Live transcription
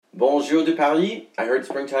Bonjour de Paris. I heard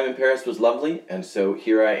springtime in Paris was lovely, and so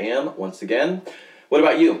here I am once again. What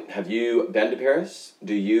about you? Have you been to Paris?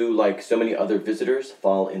 Do you, like so many other visitors,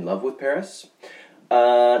 fall in love with Paris?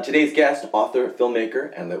 Today's guest, author,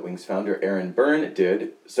 filmmaker, and Litwings founder Erin Byrne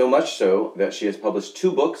did, so much so that she has published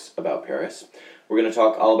 2 books about Paris. We're going to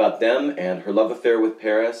talk all about them and her love affair with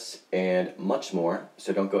Paris and much more,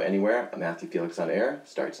 so don't go anywhere. Matthew Felix on Air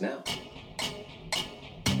starts now.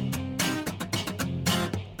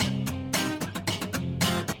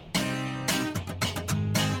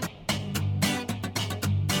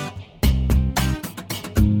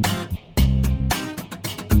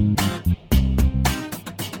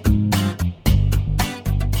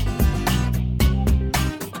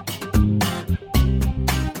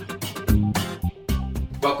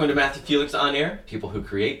 Welcome to Matthew Felix on Air, people who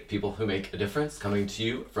create, people who make a difference, coming to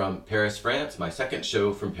you from Paris, France, my second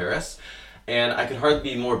show from Paris. And I could hardly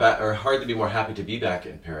be more happy to be back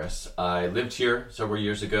in Paris. I lived here several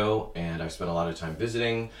years ago, and I've spent a lot of time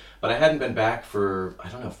visiting, but I hadn't been back for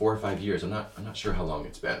 4 or 5 years. I'm not sure how long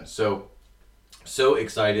it's been. So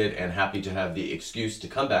excited and happy to have the excuse to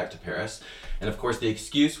come back to Paris. And of course, the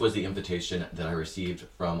excuse was the invitation that I received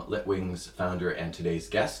from Litwings founder and today's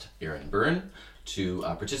guest, Erin Byrne, to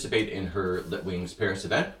participate in her Litwings Paris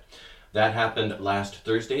event. That happened last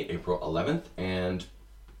Thursday, April 11th, and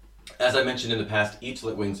as I mentioned in the past, each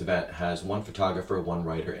Litwings event has one photographer, one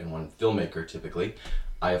writer, and one filmmaker typically.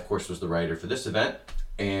 I, of course, was the writer for this event,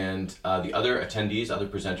 and the other attendees, other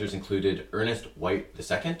presenters included Ernest White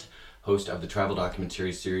II, host of the travel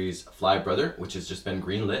documentary series Fly Brother, which has just been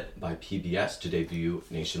greenlit by PBS to debut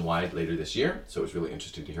nationwide later this year, so it was really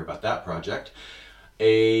interesting to hear about that project.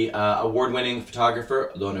 A award-winning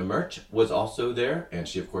photographer, Lona Merch, was also there, and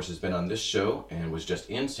she of course has been on this show and was just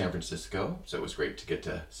in San Francisco, so it was great to get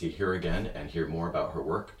to see her again and hear more about her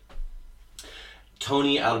work.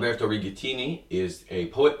 Tony Alberto Rigatini is a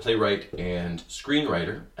poet, playwright, and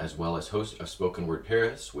screenwriter, as well as host of Spoken Word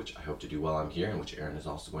Paris, which I hope to do while I'm here, and which Erin is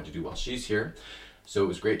also going to do while she's here. So it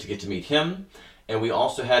was great to get to meet him. And we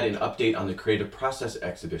also had an update on the Creative Process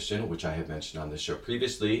exhibition, which I had mentioned on this show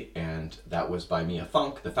previously, and that was by Mia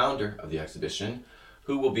Funk, the founder of the exhibition,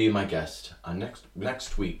 who will be my guest on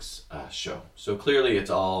next week's show. So clearly it's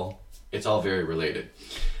all very related,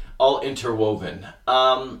 all interwoven.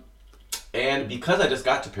 And because I just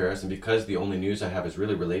got to Paris, and because the only news I have is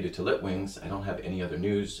really related to Litwings, I don't have any other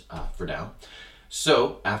news for now.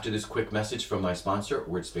 So, after this quick message from my sponsor,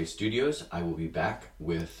 WordSpace Studios, I will be back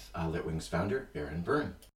with Litwings founder, Erin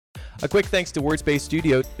Byrne. A quick thanks to WordSpace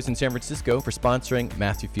Studios in San Francisco for sponsoring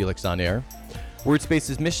Matthew Felix on Air.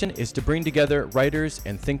 WordSpace's mission is to bring together writers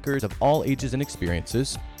and thinkers of all ages and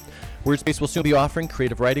experiences. WordSpace will soon be offering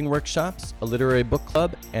creative writing workshops, a literary book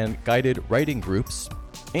club, and guided writing groups.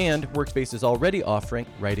 And WordSpace is already offering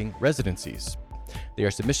writing residencies. They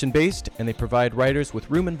are submission-based, and they provide writers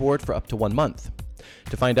with room and board for up to 1 month.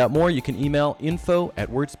 To find out more, you can email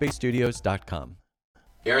info@wordspacesstudios.com.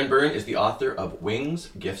 Erin Byrne is the author of Wings,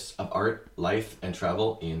 Gifts of Art, Life, and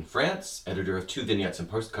Travel in France, editor of 2 vignettes and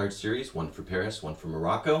postcard series, one for Paris, one for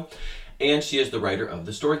Morocco, and she is the writer of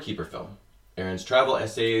the Storykeeper film. Erin's travel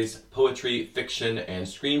essays, poetry, fiction, and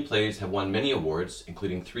screenplays have won many awards,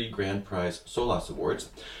 including 3 Grand Prize Solas Awards,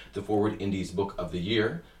 the Forward Indies Book of the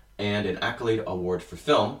Year, and an Accolade Award for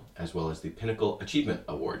Film, as well as the Pinnacle Achievement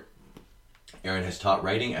Award. Erin has taught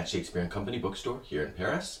writing at Shakespeare & Company Bookstore here in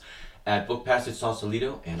Paris, at Book Passage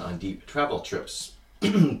Sausalito, and on deep travel trips.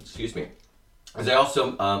 Excuse me. As I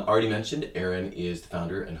also already mentioned, Erin is the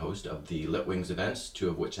founder and host of the Litwings events, 2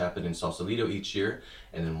 of which happen in Sausalito each year,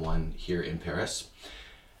 and then 1 here in Paris.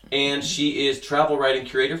 And she is travel writing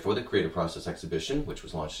curator for the Creative Process exhibition, which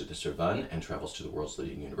was launched at the Sorbonne and travels to the world's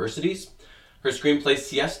leading universities. Her screenplay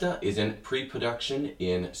Siesta is in pre-production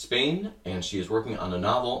in Spain, and she is working on a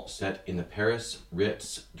novel set in the Paris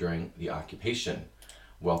Ritz during the occupation.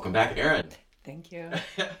 Welcome back, Erin. Thank you.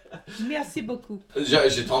 Merci beaucoup.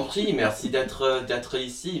 Je t'en prie, merci d'être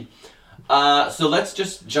ici. So let's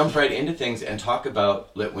just jump right into things and talk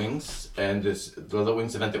about Litwings and the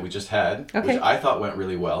Litwings event that we just had, okay, which I thought went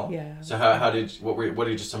really well. Yeah. So what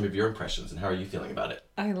are just some of your impressions, and how are you feeling about it?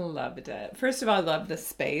 I loved it. First of all, I love the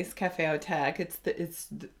space, Café Au Tech. It's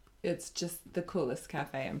just the coolest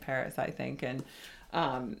cafe in Paris, I think, and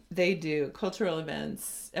They do cultural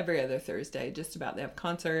events every other Thursday, just about. They have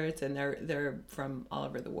concerts, and they're from all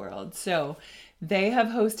over the world. So they have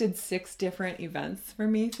hosted 6 different events for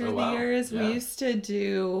me through Oh, the wow. years. We Yeah. used to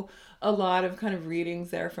do a lot of kind of readings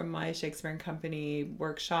there from my Shakespeare and Company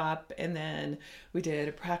workshop, and then we did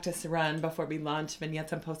a practice run before we launched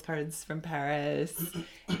Vignettes and Postcards from Paris.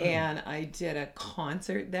 And I did a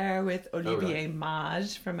concert there with Olivier right.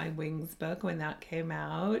 Mage from my Wings book when that came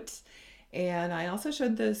out. And I also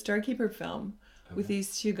showed the Storekeeper film with Okay.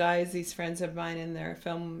 these 2 guys, these friends of mine, and their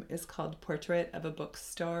film is called Portrait of a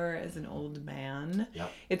Bookstore as an Old Man.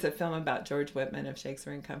 Yep. It's a film about George Whitman of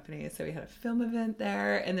Shakespeare and Company. So we had a film event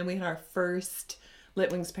there, and then we had our first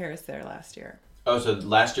Lit Wings Paris there last year. Oh, so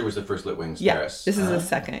last year was the first Lit Wings Yeah, Paris. this is the Oh,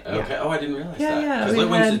 second. Okay. Yeah. Oh, I didn't realize Yeah, that. yeah, Because we Lit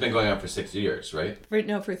Wings had- has been going on for 6 years, right?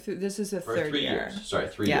 This is the For third 3 year. years. Sorry,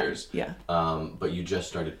 3 Yeah, years. yeah. But you just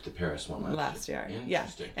started the Paris one Last year. Yeah.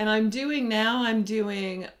 Interesting. And I'm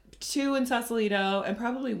doing 2 in Sausalito and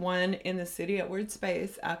probably 1 in the city at Word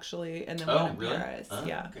Space, actually, and then 1 Oh, in really? Paris. Oh,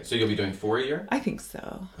 Yeah. Okay. So you'll be doing 4 a year? I think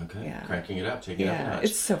so. Okay. Yeah. Cranking it up, taking it up a Yeah. notch.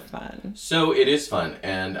 It's so fun. So it is fun,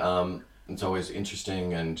 and it's always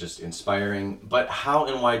interesting and just inspiring. But how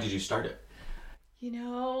and why did you start it?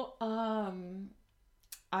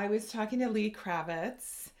 I was talking to Lee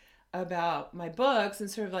Kravitz about my books and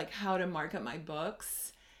sort of like how to market my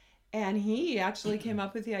books. And he actually came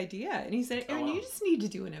up with the idea. And he said, Erin, wow. you just need to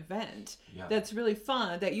do an event Yeah. that's really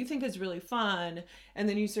fun, that you think is really fun. And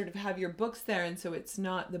then you sort of have your books there. And so it's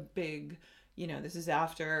not the big, this is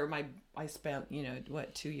after I spent,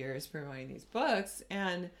 2 years promoting these books.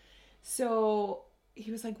 And so he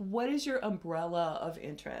was like, what is your umbrella of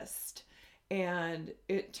interest? And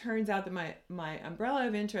it turns out that my umbrella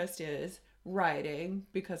of interest is writing,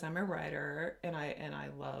 because I'm a writer and I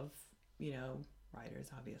love, writers,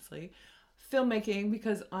 obviously. Filmmaking,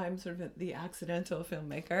 because I'm sort of the accidental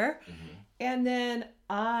filmmaker. Mm-hmm. And then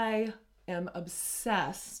I am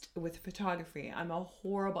obsessed with photography.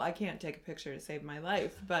 I can't take a picture to save my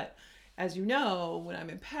life. But as you know, when I'm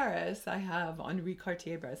in Paris, I have Henri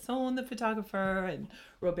Cartier-Bresson, the photographer, and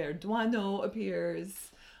Robert Doisneau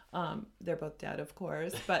appears. They're both dead, of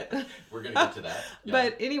course, but We're gonna get to that. Yeah.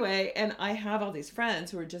 but anyway, and I have all these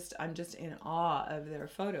friends who are I'm just in awe of their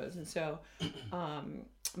photos. And so,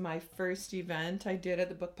 my first event I did at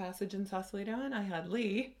the Book Passage in Sausalito, and I had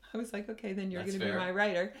Lee. I was like, okay, then you're That's going to be fair. my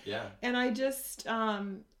writer. Yeah. And I just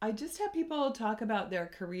have people talk about their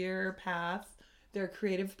career path, their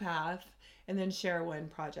creative path, and then share one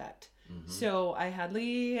project. Mm-hmm. So I had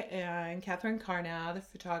Lee and Catherine Carna, the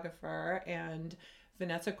photographer, and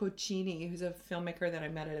Vanessa Coccini, who's a filmmaker that I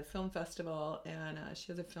met at a film festival, and she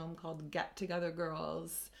has a film called Get Together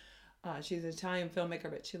Girls. She's an Italian filmmaker,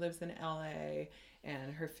 but she lives in LA,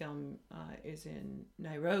 and her film is in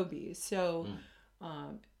Nairobi. So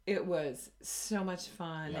it was so much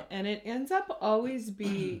fun, Yeah. and it ends up always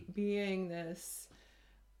being this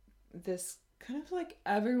kind of like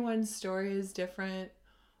everyone's story is different,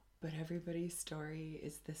 but everybody's story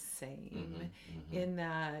is the same, in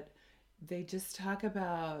that they just talk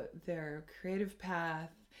about their creative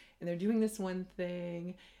path, and they're doing this one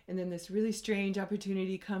thing, and then this really strange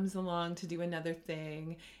opportunity comes along to do another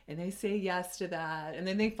thing, and they say yes to that, and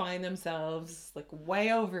then they find themselves like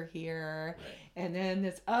way over here, Right. and then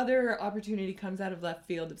this other opportunity comes out of left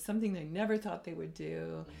field of something they never thought they would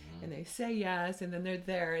do, and they say yes, and then they're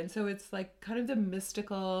there. And so it's like kind of the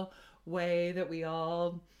mystical way that we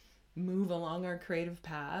all move along our creative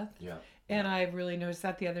path. Yeah. And I really noticed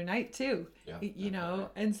that the other night too. Yeah,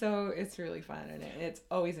 And so it's really fun, and it's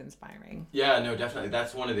always inspiring. Yeah, no, definitely.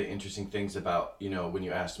 That's one of the interesting things about, when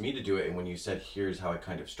you asked me to do it and when you said, here's how I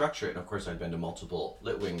kind of structure it. And of course, I've been to multiple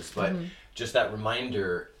Lit Wings, but just that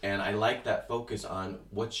reminder, and I like that focus on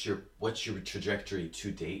what's your trajectory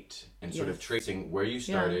to date, and sort of Yes. tracing where you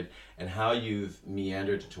started and how you've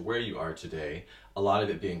meandered to where you are today. A lot of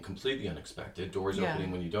it being completely unexpected, doors Yeah.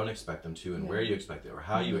 opening when you don't expect them to, and Yeah. where you expect it or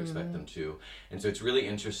how you expect them to. And so it's really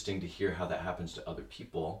interesting to hear how that happens to other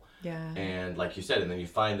people. Yeah. And like you said, and then you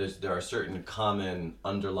find there are certain common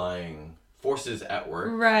underlying forces at work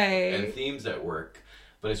and Right. themes at work.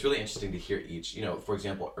 But it's really interesting to hear each. For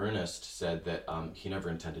example, Ernest said that he never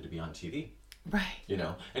intended to be on TV. Right.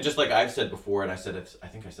 And just like I've said before, and I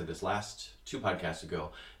think I said this last 2 podcasts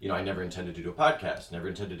ago, I never intended to do a podcast, never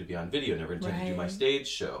intended to be on video, never intended to do my Right. stage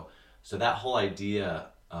show. So that whole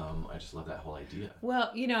idea, I just love that whole idea.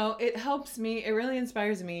 Well, it helps me. It really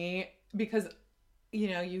inspires me because,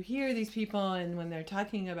 you hear these people, and when they're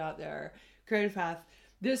talking about their creative path,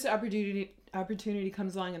 this opportunity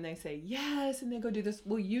comes along and they say yes, and they go do this.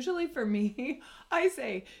 Well, usually for me, I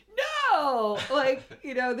say no, like,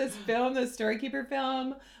 this film, the Storykeeper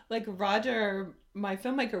film, like Roger, my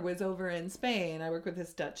filmmaker, was over in Spain. I work with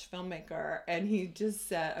this Dutch filmmaker, and he just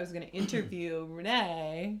said I was going to interview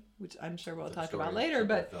Renee, which I'm sure we'll talk about later,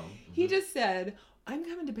 but he just said, I'm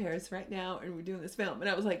coming to Paris right now and we're doing this film. And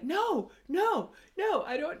I was like, no,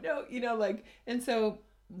 I don't know, and so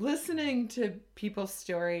listening to people's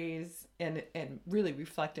stories and really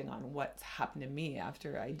reflecting on what's happened to me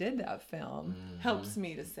after I did that film helps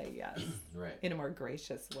me to say yes right. in a more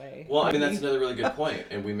gracious way. Well, I mean, that's another really good point,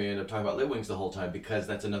 and we may end up talking about Litwings the whole time, because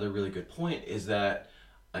that's another really good point, is that,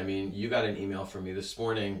 I mean, you got an email from me this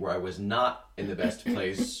morning where I was not in the best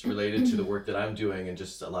place related to the work that I'm doing and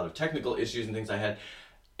just a lot of technical issues and things I had.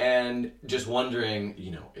 And just wondering,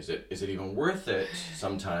 is it even worth it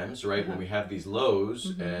sometimes, right? When we have these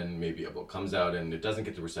lows and maybe a book comes out and it doesn't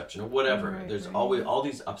get the reception or whatever. Right, There's always all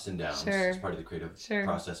these ups and downs as part of the creative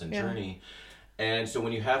process and journey. And so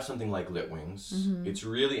when you have something like Litwings, it's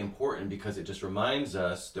really important because it just reminds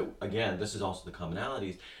us that, again, this is also the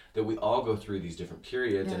commonalities, that we all go through these different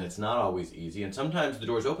periods and it's not always easy. And sometimes the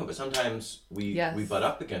door's open, but sometimes we butt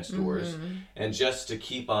up against doors. And just to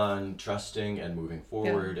keep on trusting and moving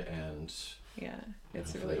forward and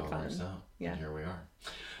it's really fun. And here we are.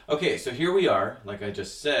 Okay, so here we are, like I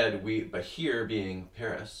just said, but here being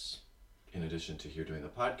Paris, in addition to here doing the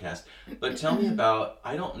podcast. But tell me about,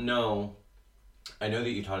 I know that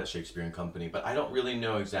you taught at Shakespeare and Company, but I don't really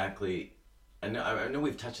know exactly. I know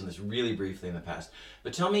we've touched on this really briefly in the past,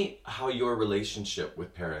 but tell me how your relationship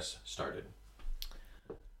with Paris started.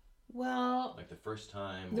 Well, like the first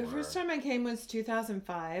time. The first time I came was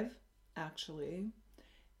 2005, actually.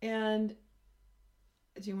 And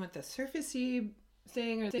do you want the surfacey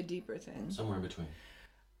thing or the deeper thing? Somewhere in between.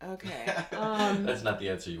 Okay. That's not the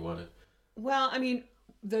answer you wanted. Well, I mean,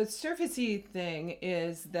 the surfacey thing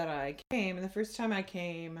is that I came, and the first time I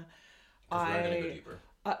came, we're gonna go deeper.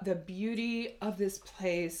 The beauty of this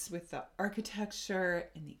place with the architecture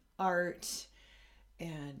and the art,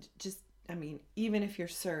 and just, I mean, even if you're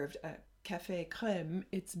served a café crème,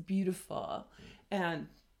 it's beautiful. And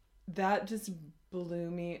that just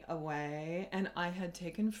blew me away. And I had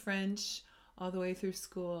taken French all the way through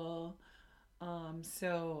school.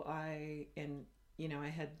 So I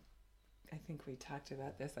think we talked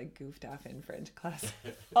about this. I goofed off in French class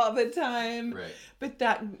all the time. Right. But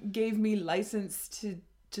that gave me license to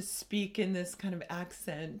speak in this kind of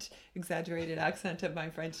accent, exaggerated accent of my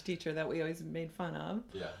French teacher that we always made fun of.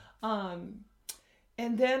 Yeah.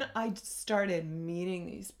 And then I started meeting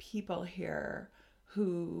these people here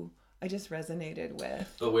who I just resonated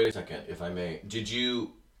with. But wait a second, if I may.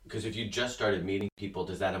 Because if you just started meeting people,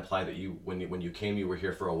 does that imply that when you came, you were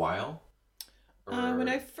here for a while? When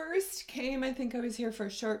I first came, I think I was here for a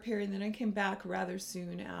short period, and then I came back rather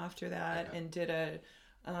soon after that and did a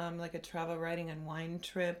travel writing and wine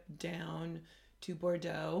trip down to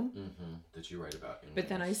Bordeaux. That you write about. But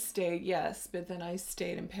then I stayed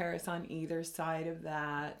in Paris on either side of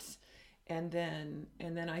that. And then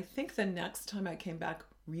I think the next time I came back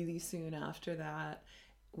really soon after that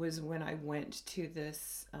was when I went to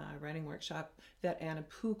this writing workshop that Anna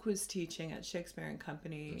Pook was teaching at Shakespeare and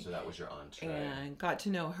Company. And so that was your entree. And got to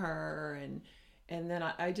know her, and then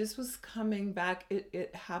I just was coming back.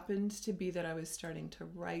 It happened to be that I was starting to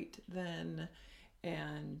write then,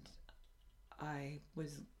 and I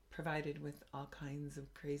was provided with all kinds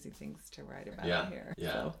of crazy things to write about here.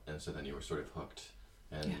 Yeah, so. And so then you were sort of hooked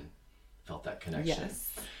and felt that connection.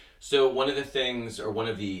 Yes. So one of the things, or one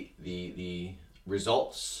of the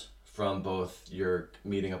results from both your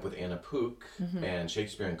meeting up with Anna Pook and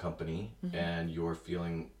Shakespeare and Company and your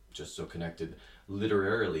feeling just so connected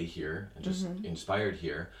literarily here and just inspired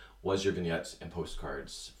here was your vignettes and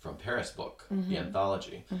postcards from Paris book, the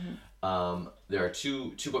anthology. There are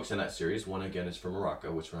two books in that series. One, again, is from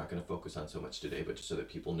Morocco, which we're not going to focus on so much today, but just so that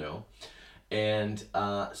people know. And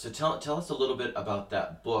so tell us a little bit about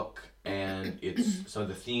that book and its some of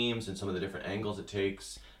the themes and some of the different angles it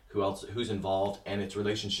takes, who's involved, and its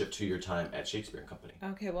relationship to your time at Shakespeare and Company.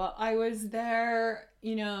 Okay, well, I was there,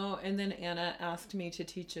 and then Anna asked me to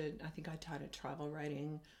teach I think I taught a travel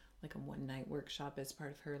writing, like a one-night workshop as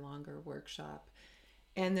part of her longer workshop.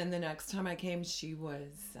 And then the next time I came, she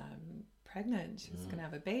was pregnant. She was going to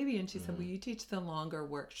have a baby, and she said, will you teach the longer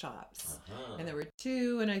workshops? And there were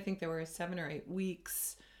 2, and I think there were 7 or 8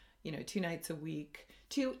 weeks, 2 nights a week,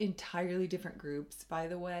 2 entirely different groups, by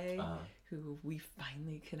the way, who we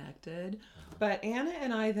finally connected. But Anna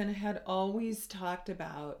and I then had always talked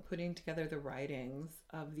about putting together the writings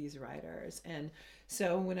of these writers. And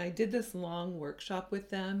so when I did this long workshop with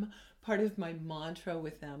them, part of my mantra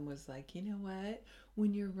with them was like, you know what?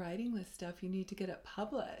 when you're writing this stuff, you need to get it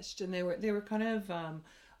published. And they were kind of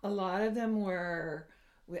a lot of them were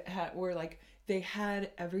like they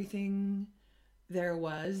had everything there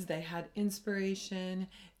was. They had inspiration.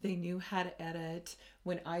 They knew how to edit.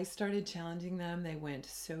 When I started challenging them, they went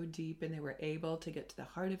so deep and they were able to get to the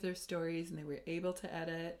heart of their stories and they were able to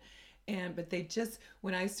edit. But they just,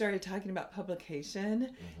 when I started talking about publication,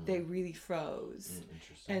 they really froze.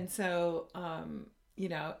 Interesting. And so,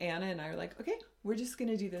 Anna and I are like, okay, we're just going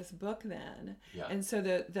to do this book then. Yeah. And so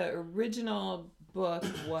the original book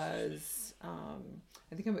was,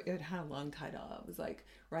 I think it had a long title. It was like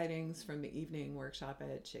Writings from the Evening Workshop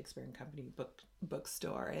at Shakespeare and Company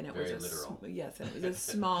bookstore. And it Very was literal. Yes, and it was a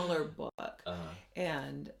smaller book.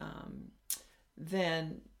 And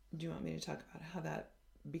then, do you want me to talk about how that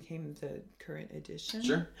became the current edition?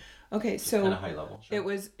 Sure. Okay, so kind of high level. Sure.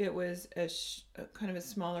 it was a kind of a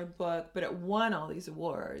smaller book, but it won all these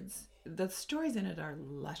awards. The stories in it are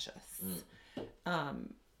luscious.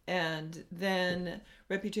 And then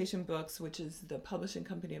Reputation Books, which is the publishing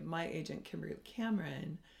company of my agent Kimberly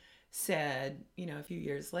Cameron, said, a few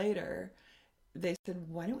years later, they said,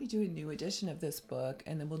 why don't we do a new edition of this book,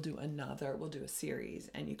 and then we'll do a series,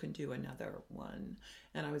 and you can do another one.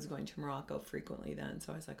 And I was going to Morocco frequently then,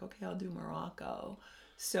 so I was like, okay, I'll do Morocco.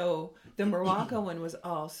 So the Morocco one was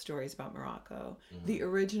all stories about Morocco. The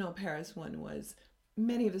original Paris one was,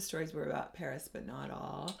 many of the stories were about Paris, but not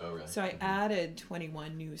all. Oh, really? So I added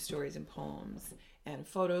 21 new stories and poems and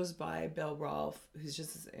photos by Bill Rolfe, who's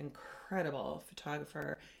just an incredible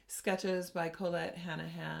photographer, sketches by Colette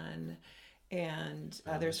Hanahan, and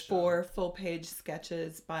there's 4 full-page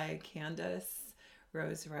sketches by Candace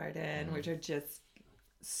Rose Rardin, which are just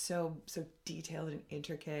so detailed and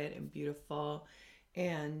intricate and beautiful.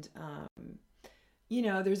 And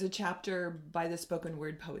there's a chapter by the spoken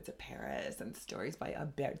word poets of Paris and stories by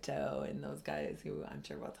Alberto and those guys who I'm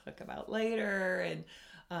sure we'll talk about later.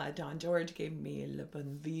 And Don George gave me Le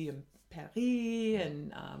Bon Vie in Paris,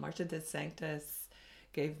 and Marcia de Sanctis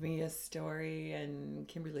gave me a story, and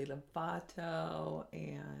Kimberly Lovato,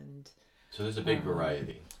 and so there's a big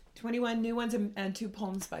variety. 21 new ones and 2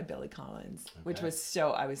 poems by Billy Collins, which was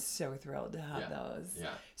I was so thrilled to have those. Yeah.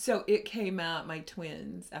 So it came out, my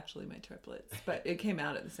twins, actually my triplets, but it came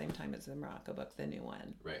out at the same time as the Morocco book, the new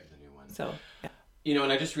one. Right, the new one. So, yeah.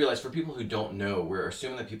 And I just realized for people who don't know, we're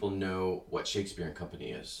assuming that people know what Shakespeare and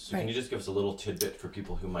Company is. So can you just give us a little tidbit for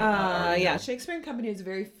people who might not already know? Shakespeare and Company is a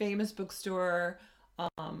very famous bookstore.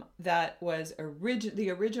 That was the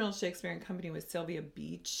original Shakespeare and Company was Sylvia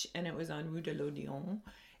Beach, and it was on Rue de l'Odéon.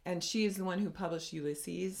 And she is the one who published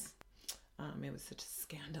Ulysses. It was such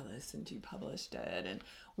scandalous, and she published it. And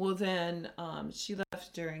then she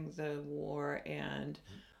left during the war, and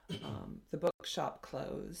the bookshop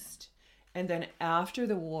closed. And then after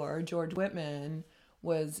the war, George Whitman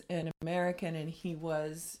was an American, and he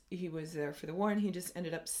was there for the war, and he just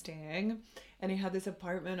ended up staying. And he had this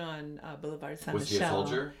apartment on Boulevard Saint-Michel. Was he a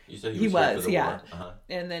soldier? You said he was for the war.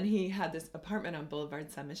 And then he had this apartment on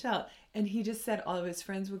Boulevard Saint-Michel, and he just said all of his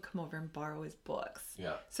friends would come over and borrow his books.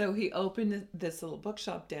 Yeah. So he opened this little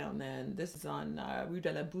bookshop down then. This is on Rue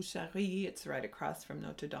de la Boucherie. It's right across from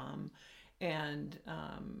Notre Dame. And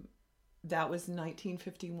that was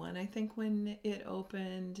 1951, I think, when it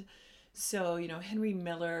opened. So, Henry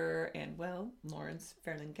Miller and, Lawrence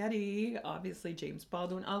Ferlinghetti, obviously James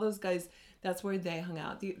Baldwin, all those guys, that's where they hung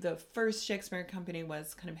out. The first Shakespeare Company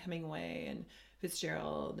was kind of Hemingway and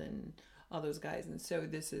Fitzgerald and all those guys. And so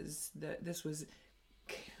this was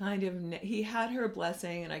kind of, he had her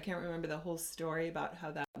blessing, and I can't remember the whole story about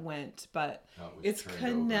how that went, but it's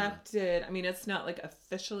connected. Over. I mean, it's not like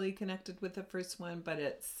officially connected with the first one, but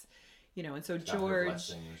it's, and so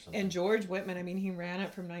George Whitman, I mean, he ran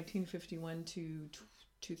it from 1951 to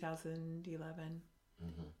 2011,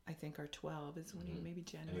 I think, or 12 is when he, maybe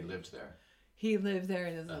January. And he lived there. He lived there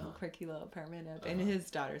in his little quirky little apartment, and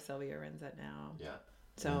his daughter Sylvia runs it now. Yeah.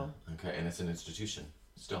 So. Yeah. Okay, and it's an institution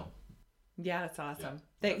still. Yeah, it's awesome.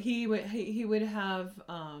 Yeah. He would have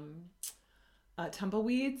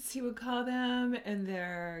tumbleweeds, he would call them, and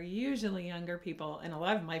they're usually younger people, and a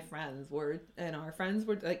lot of my friends were, and our friends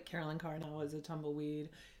were, like Carolyn Carnell is a tumbleweed,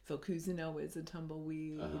 Phil Cousineau is a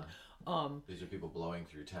tumbleweed. These are people blowing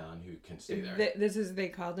through town who can stay there. They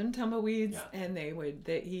called them tumbleweeds, and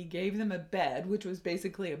he gave them a bed, which was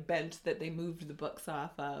basically a bench that they moved the books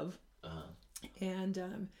off of,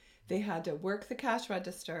 and they had to work the cash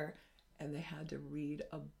register and they had to read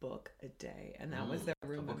a book a day, and that was their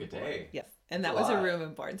room book and a board. day. Yes, and That's that was a a lot. room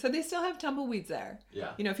and board. So they still have tumbleweeds there.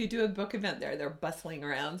 Yeah. You know, if you do a book event there, they're bustling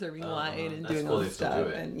around, serving wine and That's doing cool, all they this still stuff.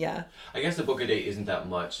 do it. And yeah, I guess a book a day isn't that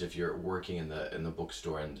much if you're working in the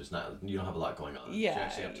bookstore and you don't have a lot going on. You yeah,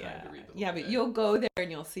 actually have time yeah, to read the book. yeah. a But day. you'll go there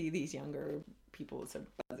and you'll see these younger people sort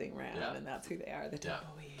of buzzing around, Yeah. and that's who they are, the Yeah.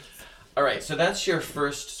 tumbleweeds. All right, so that's your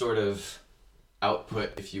first sort of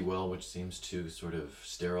output, if you will, which seems too sort of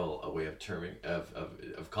sterile a way of terming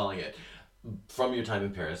of calling it. From your time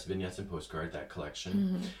in Paris, Vignettes and Postcard, that collection.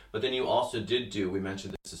 Mm-hmm. But then you also did do, we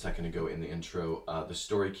mentioned this a second ago in the intro, the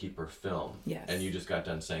Storykeeper film. Yes. And you just got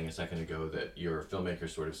done saying a second ago that your filmmaker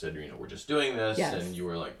sort of said, we're just doing this. Yes. And you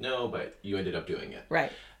were like, no, but you ended up doing it.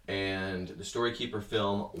 Right. And the Storykeeper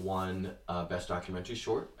film won Best Documentary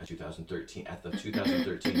Short in 2013 at the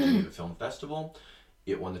 2013 Geneva Film Festival.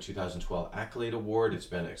 It won the 2012 Accolade Award. It's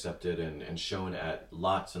been accepted and shown at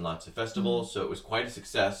lots and lots of festivals. So it was quite a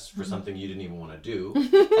success for something you didn't even want to do.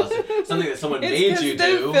 Something that someone made you the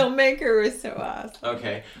do. filmmaker was so awesome.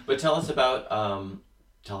 Okay, but tell us about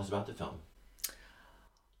the film.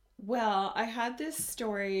 Well, I had this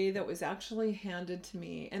story that was actually handed to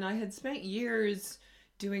me, and I had spent years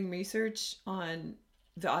doing research on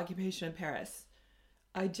the occupation of Paris.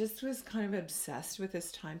 I just was kind of obsessed with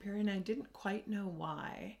this time period, and I didn't quite know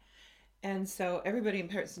why. And so everybody in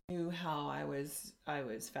Paris knew how I was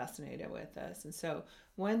fascinated with this. And so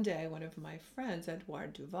one day, one of my friends,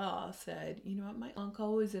 Edouard Duval, said, "You know what? My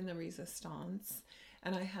uncle was in the Resistance,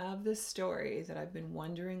 and I have this story that I've been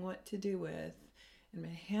wondering what to do with. I'm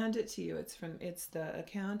going to hand it to you. It's the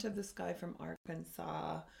account of this guy from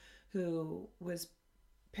Arkansas who was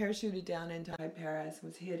parachuted down into Paris,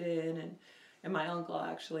 was hidden, and my uncle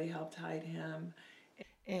actually helped hide him.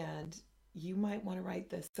 And you might want to write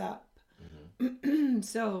this up." Mm-hmm.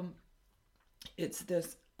 So it's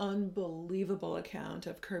this unbelievable account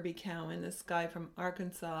of Kirby Cowan, this guy from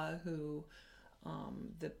Arkansas who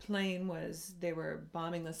they were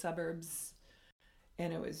bombing the suburbs,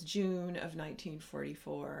 and it was June of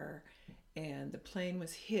 1944, and the plane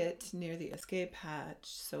was hit near the escape hatch,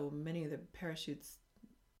 so many of the parachutes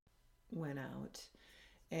went out,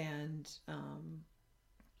 and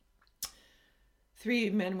 3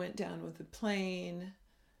 men went down with the plane.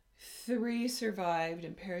 3 survived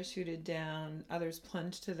and parachuted down. Others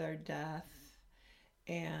plunged to their death.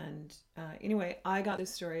 And anyway, I got the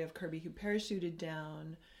story of Kirby who parachuted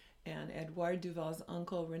down, and Edouard Duval's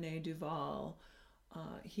uncle, Rene Duval,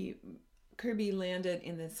 Kirby landed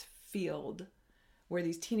in this field where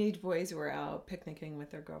these teenage boys were out picnicking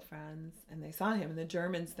with their girlfriends, and they saw him, and the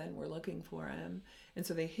Germans then were looking for him. And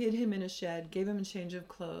so they hid him in a shed, gave him a change of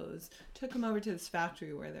clothes, took him over to this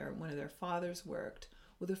factory where one of their fathers worked.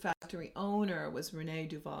 Well, the factory owner was Rene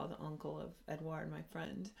Duval, the uncle of Edouard, my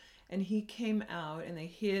friend. And he came out, and they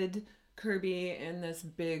hid Kirby in this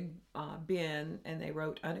big bin, and they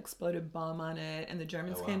wrote "unexploded bomb" on it. And the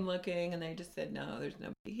Germans came looking, and they just said, "No, there's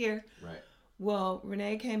nobody here." Right. Well,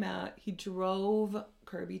 Rene came out. He drove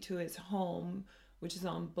Kirby to his home, which is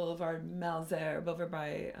on Boulevard Malesherbes, over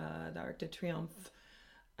by the Arc de Triomphe.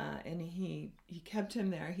 And he kept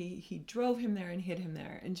him there. He drove him there and hid him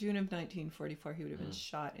there. In June of 1944, he would have been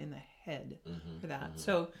shot in the head for that.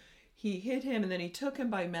 So he hid him, and then he took him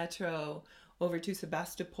by metro over to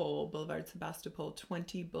Sebastopol, Boulevard Sebastopol,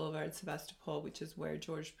 20 Boulevard Sebastopol, which is where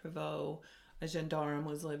Georges Prévost, a gendarme,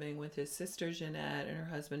 was living with his sister Jeanette and her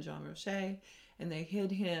husband Jean Rocher. And they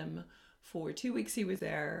hid him for 2 weeks. He was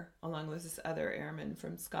there along with this other airman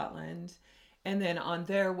from Scotland. And then on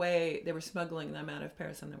their way, they were smuggling them out of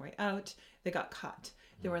Paris on their way out. They got caught.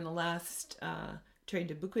 They were in the last train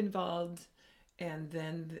to Buchenwald, and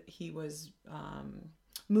then he was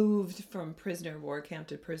moved from prisoner of war camp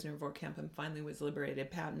to prisoner of war camp, and finally was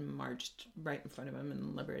liberated. Patton marched right in front of him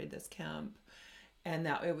and liberated this camp. And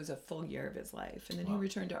that it was a full year of his life. And then he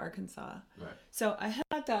returned to Arkansas. Right. So I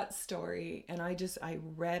had that story, and I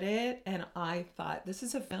read it, and I thought, this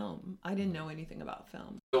is a film. I didn't know anything about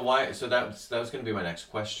film. So that was going to be my next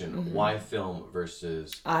question. Why film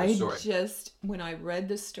versus the story? When I read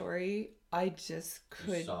the story, I just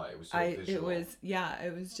could. You saw it. It was so visual.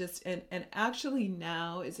 It was just, and actually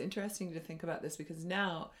now it's interesting to think about this, because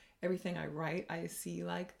now everything I write, I see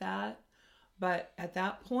like that. But at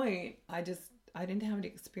that point, I didn't have any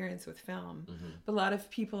experience with film, but a lot of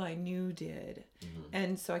people I knew did.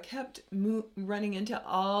 And so I kept running into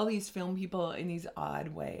all these film people in these odd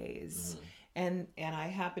ways. And I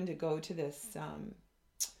happened to go to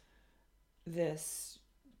this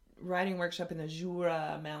writing workshop in the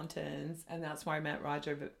Jura Mountains, and that's where I met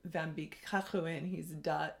Roger van Beek Cachuin. He's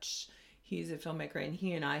Dutch. he's a filmmaker, and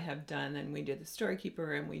he and I have done, and we did The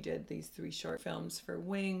Storykeeper, and we did these 3 short films for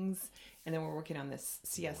Wings, and then we're working on this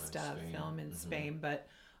Siesta film in Spain. But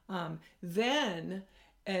then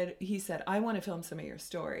Ed, he said, I want to film some of your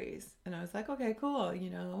stories. And I was like, okay, cool, you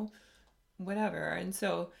know, whatever. And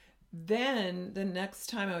so then the next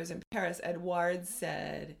time I was in Paris, Edouard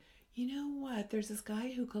said, you know what? There's this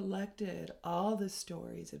guy who collected all the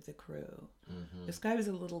stories of the crew. This guy was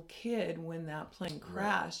a little kid when that plane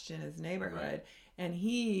crashed in his neighborhood. And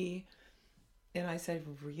I said,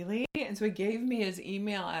 really? And so he gave me his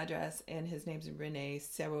email address, and his name's Rene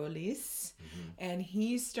Serolis. And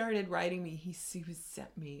he started writing me. He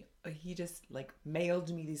sent me, he just like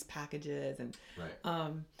mailed me these packages. And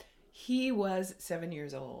he was 7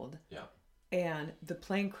 years old. Yeah. And the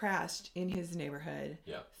plane crashed in his neighborhood.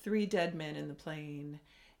 Yeah. 3 dead men in the plane.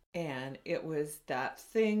 And it was that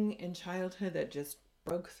thing in childhood that just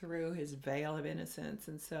broke through his veil of innocence.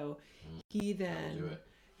 And so he then,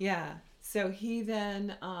 so he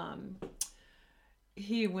then,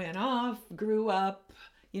 he went off, grew up,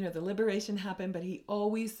 you know, the liberation happened, but he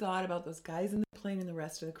always thought about those guys in the plane and the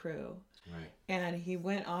rest of the crew. Right. And he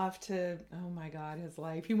went off to, oh my God, his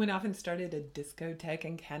life. He went off and started a discotheque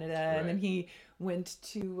in Canada. And then he went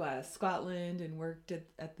to Scotland and worked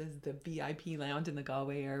at the VIP lounge in the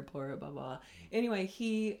Galway airport, blah, blah. Anyway,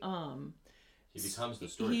 he becomes the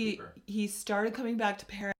storykeeper. He started coming back to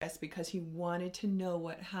Paris because he wanted to know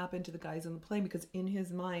what happened to the guys on the plane, because in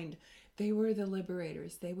his mind, they were the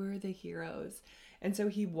liberators. They were the heroes. And so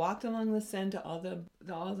he walked along the Seine to all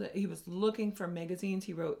the he was looking for magazines.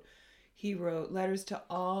 He wrote letters to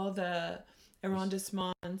all the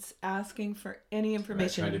arrondissements asking for any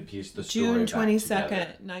information. Trying to piece the story June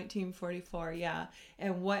 22nd, 1944, yeah.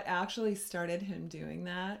 And what actually started him doing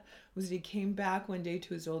that was he came back one day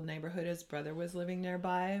to his old neighborhood. His brother was living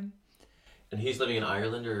nearby. And he's living in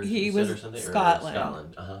Ireland, or he was or something? Scotland. Or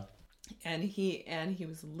Scotland. And he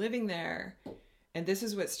was living there, and this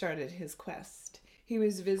is what started his quest. He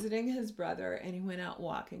was visiting his brother, and he went out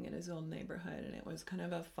walking in his old neighborhood, and it was kind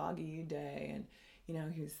of a foggy day, and you know,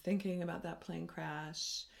 he was thinking about that plane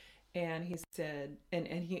crash, and he said, and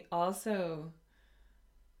he also,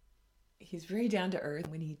 he's very down to earth.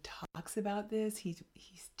 When he talks about this, he's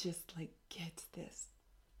just like gets this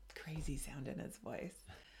crazy sound in his voice.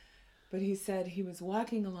 But he said he was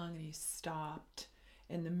walking along and he stopped,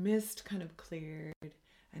 and the mist kind of cleared,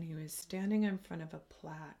 and he was standing in front of a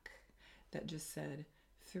plaque that just said,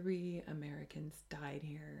 3 Americans died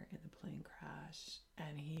here in the plane crash.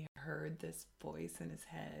 And he heard this voice in his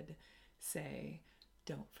head say,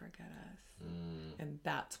 don't forget us. And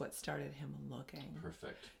that's what started him looking.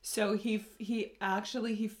 Perfect. So he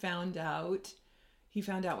found out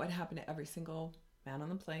what happened to every single man on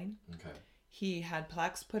the plane. Okay. He had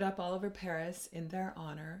plaques put up all over Paris in their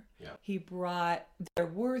honor. Yeah. There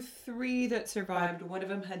were 3 that survived. One of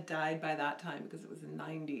them had died by that time because it was the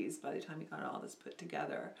 90s by the time he got all this put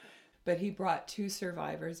together. But he brought 2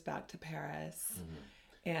 survivors back to Paris.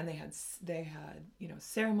 And they had you know,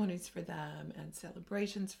 ceremonies for them and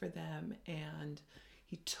celebrations for them. And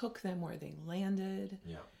he took them where they landed.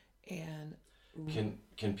 Yeah. And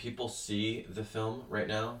can people see the film right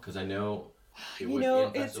now? Because I know,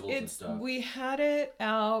 we had it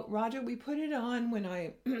out, Roger. We put it on when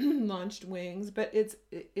I launched Wings, but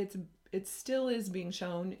it still is being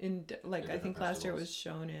shown in, like, I think last year it was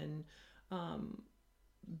shown in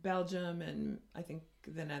Belgium and I think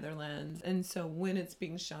the Netherlands. And so when it's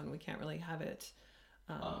being shown, we can't really have it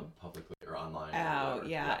publicly or online out.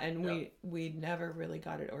 We never really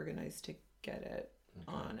got it organized to get it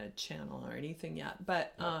on a channel or anything yet.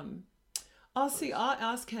 But I'll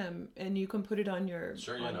ask him, and you can put it on your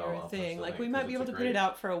thing. Like, we might be able to put it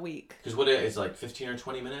out for a week. Because what it's like 15 or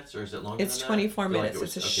 20 minutes, or is it longer? It's 24 minutes. Like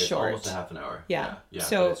it's a short. It's almost a half an hour. Yeah.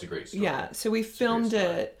 So it's a great story. Yeah. So we filmed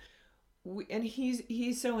it, and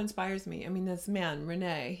he so inspires me. I mean, this man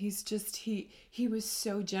Rene, he's just he was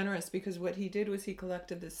so generous, because what he did was he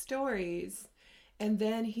collected the stories, and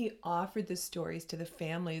then he offered the stories to the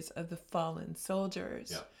families of the fallen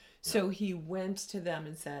soldiers. Yeah. So he went to them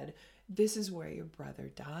and said, this is where your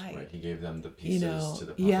brother died. Right. He gave them the pieces to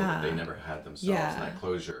the puzzle that they never had themselves, and that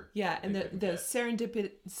closure. Yeah, and the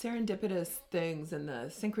serendipitous things and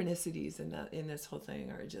the synchronicities in this whole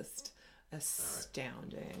thing are just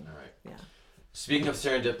astounding. All right. Yeah. Speaking of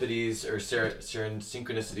serendipities or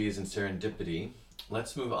synchronicities and serendipity,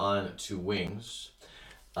 let's move on to Wings.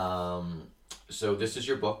 So this is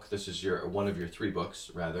your book. This is one of your 3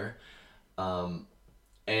 books, rather.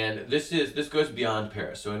 And this goes beyond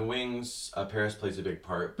Paris. So in Wings, Paris plays a big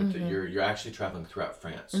part, but you're actually traveling throughout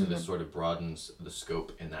France. So this sort of broadens the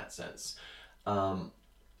scope in that sense.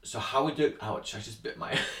 So how would you? Ouch! I just bit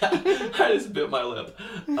my. I just bit my lip.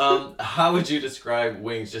 How would you describe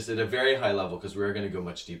Wings, just at a very high level? Because we're going to go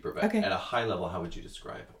much deeper, but Okay. at a high level, how would you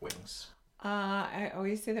describe Wings? I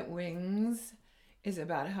always say that Wings is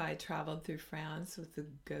about how I traveled through France with the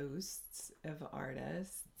ghosts of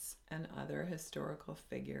artists and other historical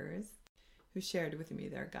figures who shared with me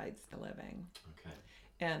their guides to living. Okay.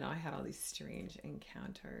 And I had all these strange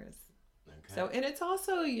encounters. Okay. So, and it's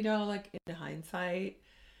also, like in hindsight,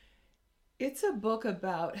 it's a book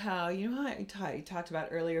about how, how I talked about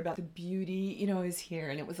earlier about the beauty, is here.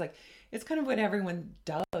 And it was like, it's kind of what everyone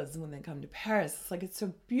does when they come to Paris. It's like, it's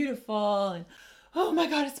so beautiful. And, oh my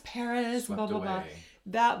God, it's Paris. Swept Blah, blah, away. blah.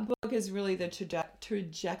 That book is really the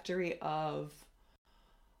trajectory of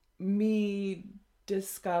me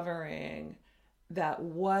discovering that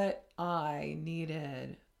what I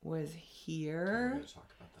needed was We're here. going to talk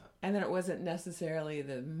about that. And that it wasn't necessarily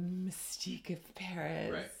the mystique of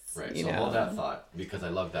Paris. Right. So hold that thought, because I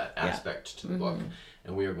love that aspect to the book,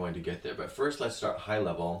 and we are going to get there. But first, let's start high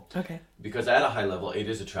level. Okay. Because at a high level, it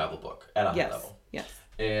is a travel book at a high level. Yes.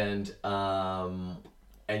 And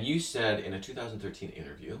you said in a 2013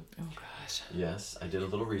 interview. Oh gosh. Yes, I did a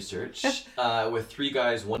little research. With Three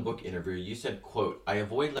Guys, One Book interview, you said, quote, "I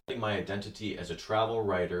avoid letting my identity as a travel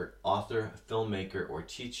writer, author, filmmaker, or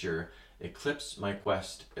teacher eclipse my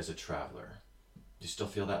quest as a traveler." Do you still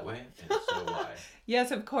feel that way? And if so, why?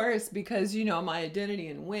 Yes, of course, because my identity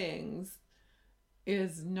in Wings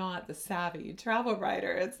is not the savvy travel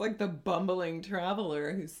writer. It's like the bumbling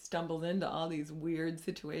traveler who stumbled into all these weird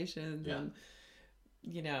situations and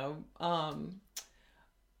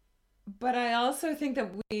but I also think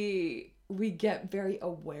that we get very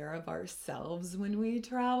aware of ourselves when we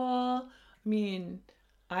travel. I mean,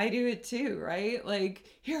 I do it too, right? Like,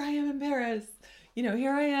 here I am in Paris,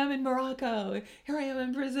 here I am in Morocco, here I am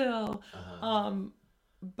in Brazil.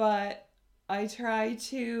 But I try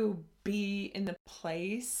to be in the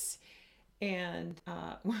place. And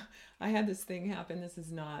I had this thing happen. This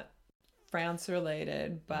is not France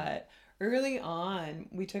related, but early on,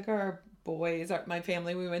 we took our boys, my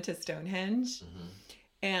family, we went to Stonehenge.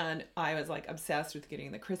 And I was like obsessed with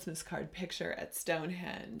getting the Christmas card picture at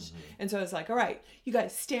Stonehenge. And so I was like, all right, you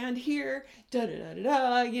guys stand here, da da da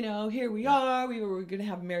da da, here we are. We were going to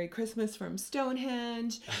have Merry Christmas from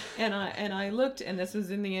Stonehenge. And I looked, and this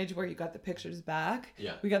was in the age where you got the pictures back.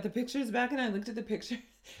 Yeah. We got the pictures back, and I looked at the picture.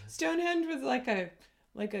 Stonehenge was like a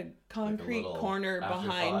concrete corner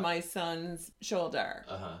behind my son's shoulder.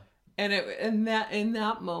 And in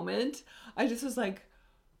that moment, I just was like,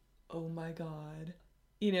 oh my God.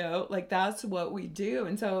 Like that's what we do.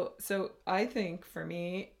 And so I think for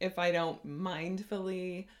me, if I don't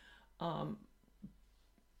mindfully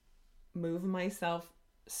move myself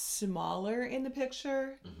smaller in the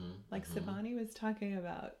picture, like Savani was talking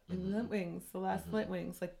about in Lit Wings, the last Lit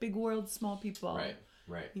Wings, like big world, small people.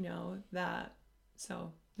 Right. That.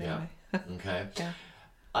 So anyway. Yeah. Okay. Yeah.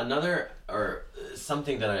 Another, or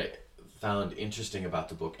something that I found interesting about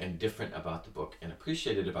the book and different about the book and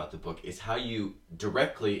appreciated about the book is how you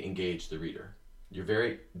directly engage the reader. You're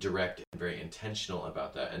very direct and very intentional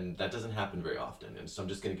about that, and that doesn't happen very often. And so I'm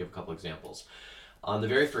just going to give a couple examples. On the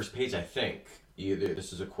very first page, I think,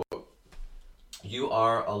 this is a quote: "You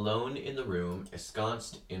are alone in the room,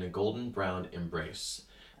 ensconced in a golden brown embrace.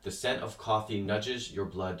 The scent of coffee nudges your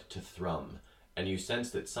blood to thrum, and you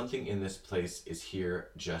sense that something in this place is here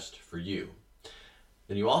just for you."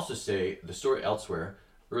 Then you also say, the story elsewhere,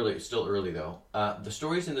 still early though, the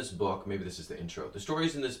stories in this book, maybe this is the intro, the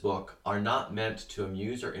stories in this book are not meant to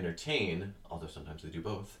amuse or entertain, although sometimes they do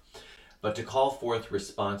both, but to call forth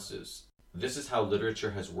responses. This is how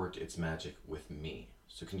literature has worked its magic with me.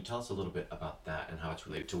 So can you tell us a little bit about that and how it's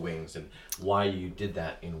related to Wings and why you did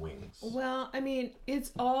that in Wings? Well, I mean,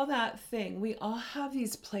 it's all that thing. We all have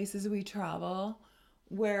these places we travel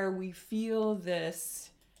where we feel this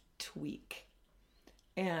tweak.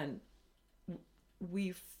 And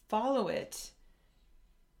we follow it,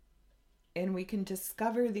 and we can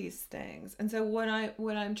discover these things. And so what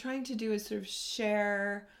I'm trying to do is sort of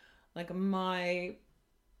share like my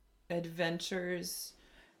adventures,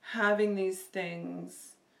 having these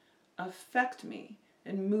things affect me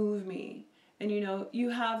and move me. And you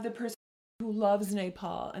have the person who loves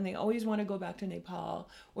Nepal and they always want to go back to Nepal,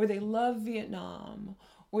 or they love Vietnam,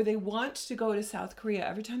 or they want to go to South Korea.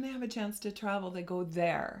 Every time they have a chance to travel, they go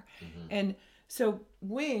there. And so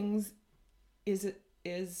Wings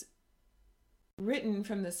is written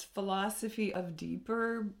from this philosophy of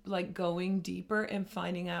deeper, like going deeper and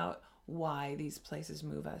finding out why these places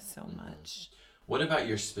move us so much. What about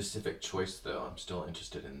your specific choice, though? I'm still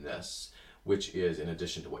interested in this. which is in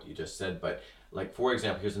addition to what you just said. But like, for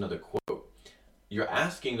example, here's another quote. You're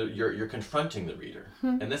asking, you're confronting the reader.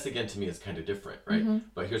 And this again to me is kind of different, right?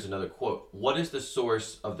 But here's another quote. What is the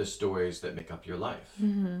source of the stories that make up your life?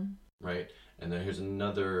 Right? And then here's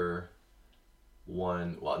another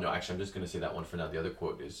one. Well, no, actually, I'm just going to say that one for now. The other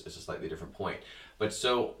quote is a slightly different point. But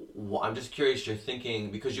so I'm just curious, you're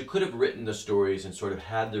thinking, because you could have written the stories and sort of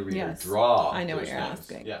had the reader draw. I know those what you're things.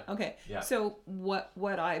 asking. Yeah. Okay. Yeah. So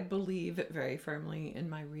what I believe very firmly in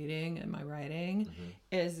my reading and my writing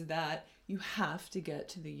is that you have to get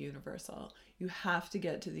to the universal. You have to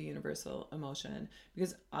get to the universal emotion,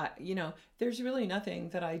 because there's really nothing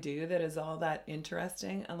that I do that is all that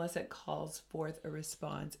interesting unless it calls forth a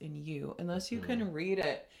response in you, unless you can read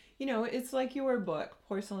it. It's like your book,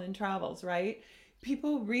 Porcelain Travels, right?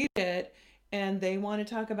 People read it and they want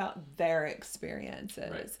to talk about their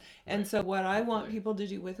experiences. Right. And so what I want people to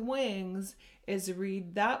do with Wings is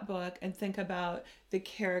read that book and think about the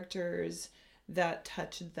characters that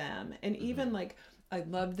touch them. And even like, I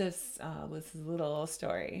love this little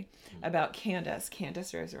story about Candace.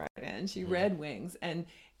 Candace Rose Rodin. She read Wings, and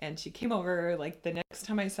she came over like the next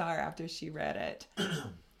time I saw her after she read it.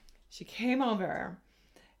 She came over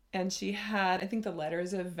and she had, I think, the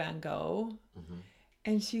letters of Van Gogh.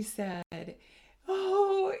 And she said,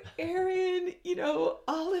 "Oh, Erin,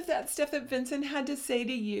 all of that stuff that Vincent had to say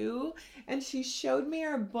to you." And she showed me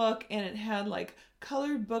her book, and it had like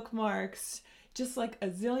colored bookmarks, just like a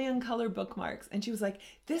zillion color bookmarks. And she was like,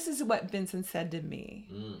 "This is what Vincent said to me."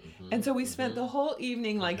 And so we spent the whole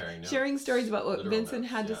evening like sharing stories about what Vincent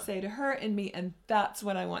had to say to her and me. And that's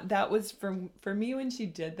what I want. That was for me when she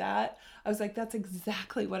did that. I was like, that's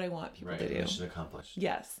exactly what I want people to do. Mission accomplished.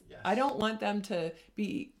 Yes. I don't want them to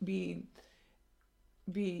be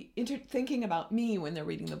thinking about me when they're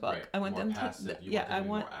reading the book. Right. I want more them passive. to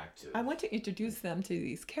More active. I want to introduce them to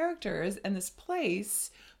these characters and this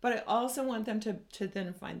place, but I also want them to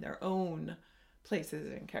then find their own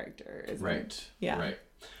places and characters. Right. Right.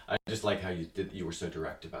 I just like how you were so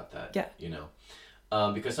direct about that.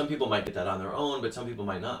 Yeah. Because some people might get that on their own, but some people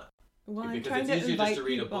might not. Well, because I'm trying it's easier to just to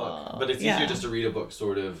read a book. But it's easier just to read a book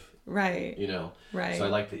sort of. Right. Right. So I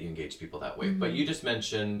like that you engage people that way. But you just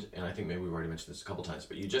mentioned, and I think maybe we've already mentioned this a couple times,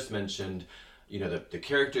 but you just mentioned, the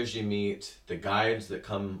characters you meet, the guides that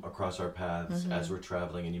come across our paths as we're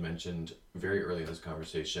traveling, and you mentioned very early in this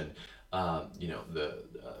conversation, the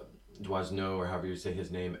Doisneau, or however you say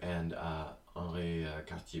his name, and Henri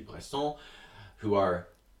Cartier-Bresson, who are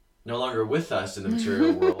no longer with us in the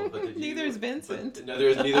material world, but neither is Vincent. Neither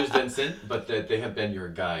is Vincent, but that they have been your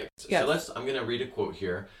guides. Yes. So I'm going to read a quote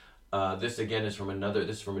here. This again is from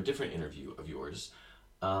a different interview of yours.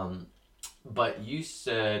 But you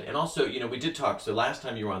said, and also, we did talk. So last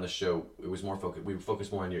time you were on the show, it was more focused. We were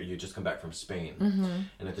focused more on you just come back from Spain,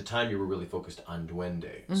 and at the time you were really focused on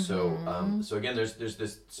Duende. So again, there's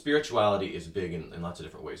this spirituality is big in lots of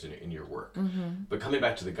different ways in your work. But coming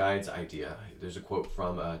back to the guides idea, there's a quote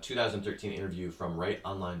from a 2013 interview from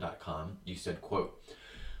WriteOnline.com. You said, quote,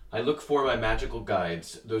 "I look for my magical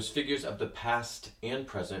guides, those figures of the past and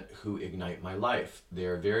present who ignite my life. They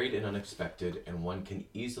are varied and unexpected, and one can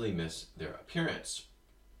easily miss their appearance."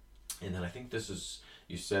 And then I think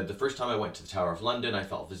you said, "The first time I went to the Tower of London, I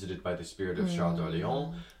felt visited by the spirit of Charles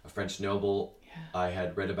d'Orléans, a French noble I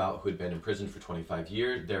had read about who had been imprisoned for 25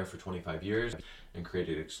 years and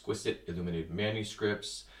created exquisite illuminated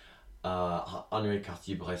manuscripts. Henri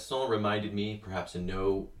Cartier-Bresson reminded me, perhaps in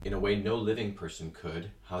a way no living person could,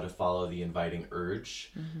 how to follow the inviting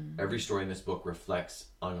urge. Every story in this book reflects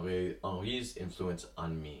Henri's influence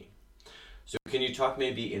on me." So can you talk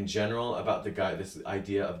maybe in general about this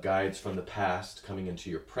idea of guides from the past coming into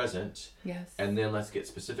your present? Yes. And then let's get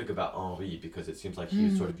specific about Henri, because it seems like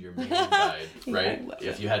he's sort of your main guide, right?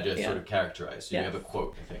 If you had to sort of characterize. So you have a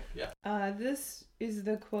quote, I think. Yeah. This is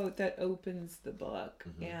the quote that opens the book,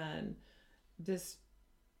 and this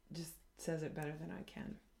just says it better than I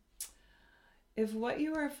can. "If what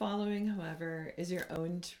you are following, however, is your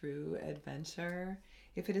own true adventure,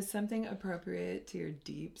 if it is something appropriate to your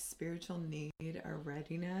deep spiritual need or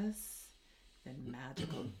readiness, then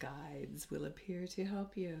magical guides will appear to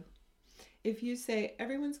help you. If you say,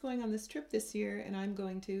 'Everyone's going on this trip this year and I'm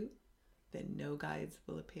going to,' then no guides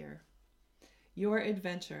will appear. Your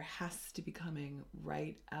adventure has to be coming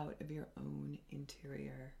right out of your own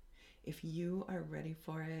interior. If you are ready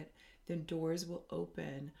for it, then doors will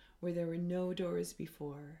open where there were no doors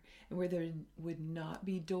before, and where there would not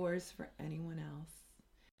be doors for anyone else.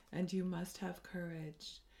 And you must have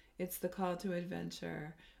courage. It's the call to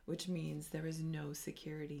adventure, which means there is no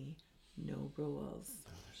security, no rules."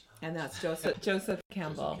 And that's Joseph Campbell. Joseph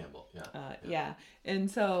Campbell, yeah. And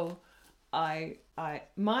so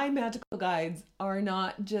my magical guides are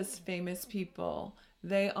not just famous people.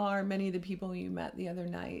 They are many of the people you met the other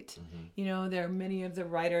night. Mm-hmm. You know, they're many of the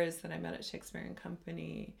writers that I met at Shakespeare and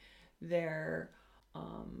Company. They're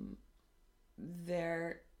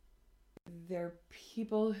they're they're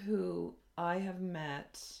people who I have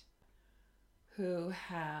met who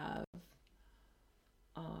have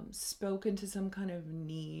spoken to some kind of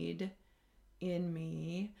need in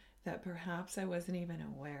me that perhaps I wasn't even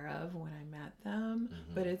aware of when I met them.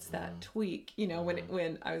 Mm-hmm. But it's that tweak, you know, Mm-hmm.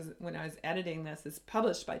 when I was editing this, it's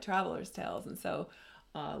published by Traveler's Tales, and so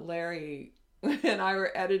Larry and I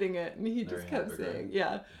were editing it, and he just Larry kept Hamburger. saying,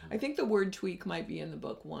 yeah, I think the word tweak might be in the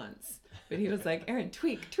book once, but he was like, Erin,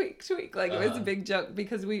 tweak, tweak, tweak. Like, it was a big joke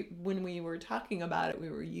because when we were talking about it, we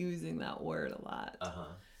were using that word a lot.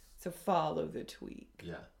 So follow the tweak.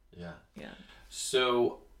 Yeah. Yeah. Yeah.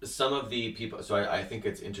 So some of the people, so I think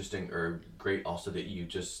it's interesting or great also that you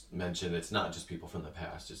just mentioned it's not just people from the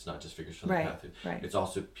past. It's not just figures from the past. Right. It's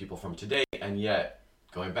also people from today. And yet,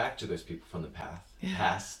 going back to those people from the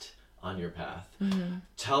past on your path,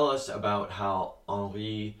 tell us about how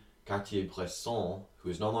Henri Cartier-Bresson, who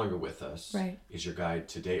is no longer with us, is your guide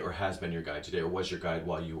today, or has been your guide today, or was your guide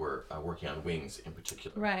while you were working on Wings in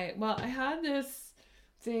particular. Right. Well, I had this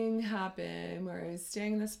thing happen where I was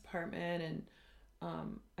staying in this apartment, and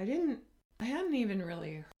I hadn't even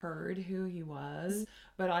really heard who he was,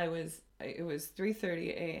 but it was 3:30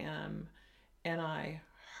 a.m. and I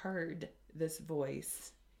heard this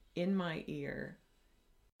voice in my ear,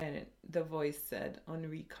 and the voice said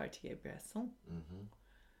Henri Cartier-Bresson. Mm-hmm.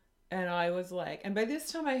 And I was like, and by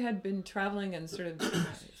this time I had been traveling and sort of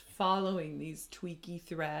following these tweaky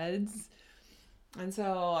threads. And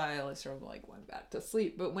so I sort of like went back to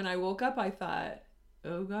sleep. But when I woke up, I thought,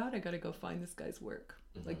 oh God, I got to go find this guy's work.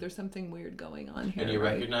 Mm-hmm. Like, there's something weird going on here. And you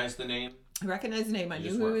recognized the name? I recognized the name. I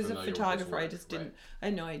knew he was a photographer. I just didn't, I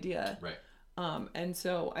had no idea. Right. And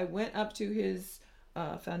so I went up to his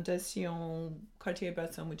Fondation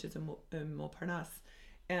Cartier-Bresson, which is in Montparnasse.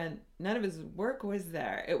 And none of his work was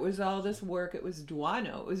there. It was all this work. It was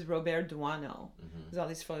Duano. It was Robert Duano. Mm-hmm. It was all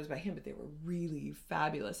these photos by him, but they were really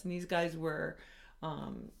fabulous. And these guys were,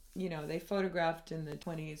 you know, they photographed in the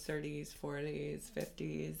 20s, 30s, 40s,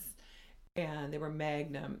 50s. And they were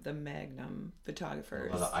the Magnum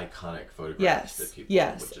photographers. A lot of iconic photographs that people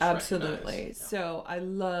would just absolutely. recognize. Yeah. So I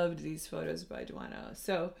loved these photos by Duano.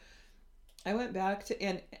 So I went back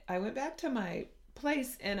to my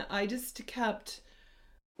place, and I just kept,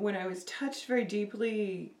 when I was touched very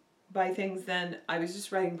deeply by things, then I was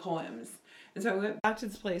just writing poems. And so I went back to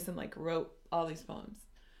this place and like wrote all these poems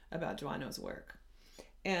about Duano's work.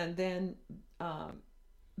 And then,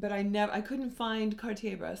 but I couldn't find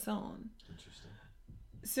Cartier-Bresson. Interesting.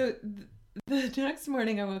 So the next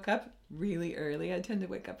morning I woke up really early. I tend to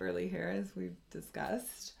wake up early here, as we've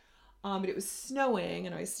discussed. But it was snowing,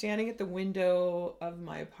 and I was standing at the window of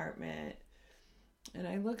my apartment, and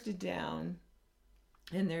I looked down,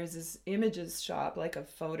 and there's this images shop, like, of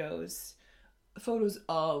photos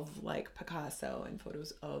of like Picasso and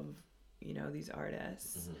photos of, you know, these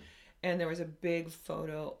artists. Mm-hmm. And there was a big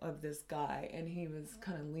photo of this guy, and he was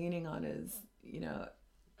kind of leaning on his, you know,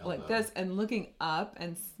 like this, and looking up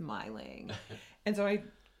and smiling. And so I,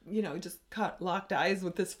 you know, just locked eyes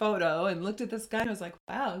with this photo and looked at this guy, and I was like,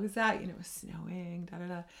 wow, who's that? You know, it was snowing, da da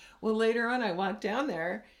da. Well, later on I walked down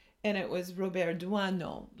there, and it was Robert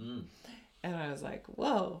Duano. Mm. And I was like,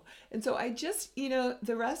 whoa. And so I just, you know,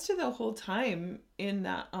 the rest of the whole time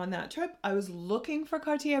on that trip, I was looking for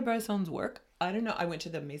Cartier-Bresson's work. I don't know. I went to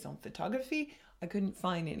the Maison Photography. I couldn't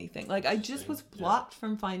find anything. Like, I just was blocked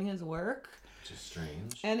from finding his work. Which is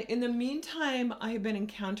strange. And in the meantime, I have been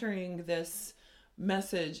encountering this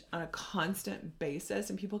message on a constant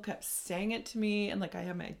basis, and people kept saying it to me. And like, I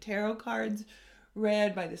had my tarot cards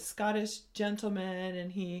read by this Scottish gentleman,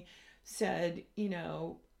 and he said, you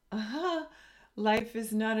know, life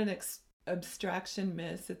is not an abstraction,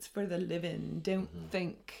 miss. It's for the living. Don't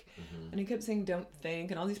think. Mm-hmm. And he kept saying, don't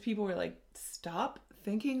think. And all these people were like, stop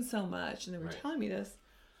thinking so much. And they were telling me this.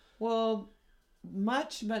 Well,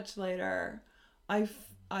 much, much later,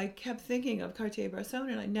 I kept thinking of Cartier-Bresson,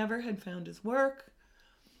 and I never had found his work.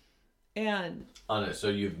 And so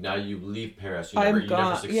you leave Paris. You never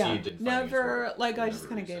succeed in finding his work. Like, I just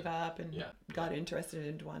kind of gave up and got interested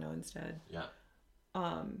in Duano instead. Yeah.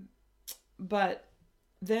 But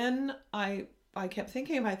then I kept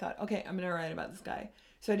thinking, I thought, okay, I'm going to write about this guy.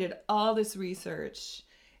 So I did all this research,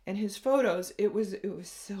 and his photos, it was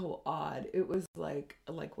so odd. It was like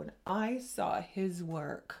when I saw his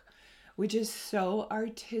work, which is so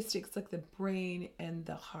artistic. It's like the brain and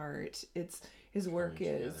the heart. His work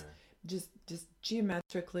is just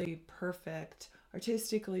geometrically perfect,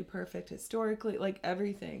 artistically perfect, historically, like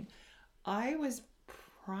everything. I was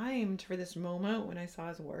primed for this moment when I saw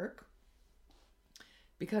his work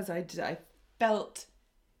because I felt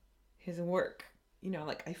his work.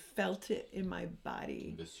 Like I felt it in my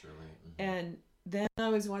body. Viscerally. And then I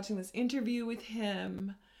was watching this interview with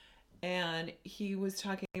him, and he was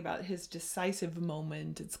talking about his decisive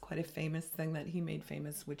moment. It's quite a famous thing that he made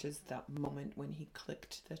famous, which is that moment when he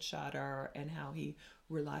clicked the shutter and how he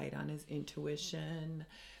relied on his intuition.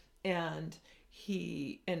 And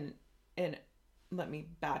and let me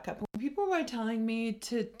back up. When people were telling me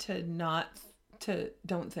to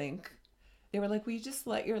don't think, they were like, "Will you just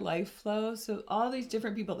let your life flow?" So all these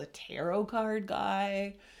different people, the tarot card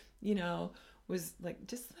guy, was like,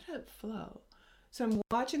 "Just let it flow." So I'm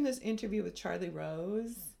watching this interview with Charlie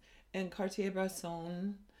Rose, and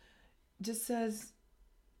Cartier-Bresson just says,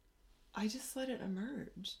 "I just let it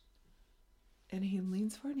emerge." And he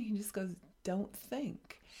leans forward and he just goes, "Don't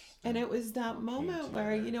think." And it was that moment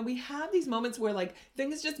where, we have these moments where like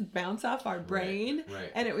things just bounce off our brain.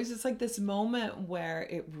 Right. And it was just like this moment where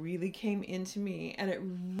it really came into me. And it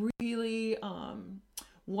really,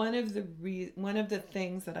 one of the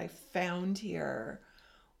things that I found here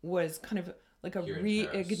was kind of like a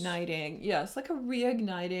reigniting. Yes, like a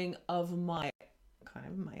reigniting of my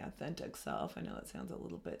authentic self. I know that sounds a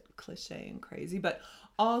little bit cliche and crazy, but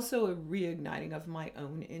also a reigniting of my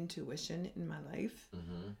own intuition in my life.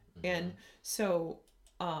 And so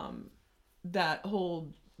that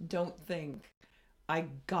whole don't think, I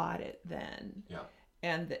got it then. Yeah.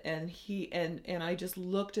 And I just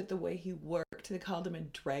looked at the way he worked. They called him a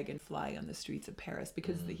dragonfly on the streets of Paris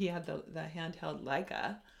because he had the handheld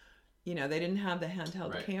Leica. They didn't have the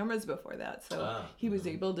handheld cameras before that. So he was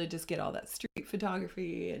able to just get all that street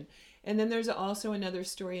photography. And then there's also another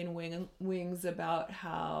story in Wings about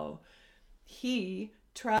how he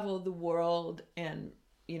traveled the world, and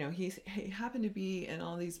he happened to be in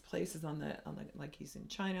all these places on the like he's in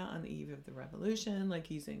China on the eve of the revolution, like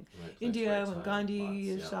he's in India when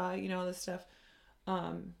Gandhi shot, all this stuff.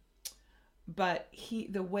 But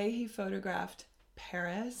the way he photographed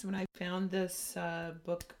Paris, when I found this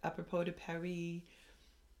book Apropos de Paris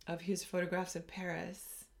of his photographs of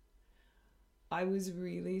Paris, I was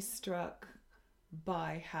really struck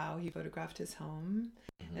by how he photographed his home.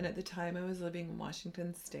 And at the time I was living in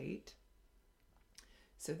Washington State.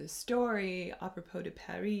 So the story Apropos de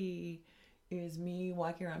Paris is me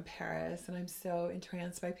walking around Paris, and I'm so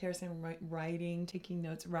entranced by Paris. I'm writing, taking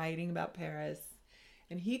notes, writing about Paris.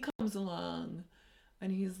 And he comes along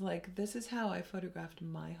and he's like, "This is how I photographed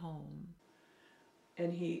my home."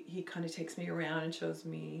 And he kind of takes me around and shows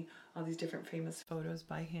me all these different famous photos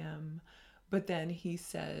by him. But then he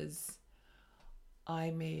says,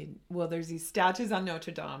 there's these statues on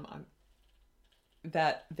Notre Dame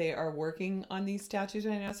that they are working on these statues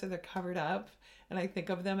right now, so they're covered up. And I think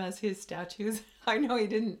of them as his statues. I know he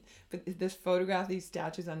didn't, but this photograph, these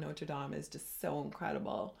statues on Notre Dame is just so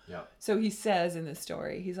incredible. Yeah. So he says in the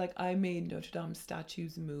story, he's like, "I made Notre Dame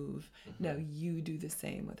statues move. Now you do the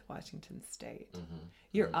same with Washington State.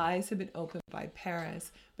 Your eyes have been opened by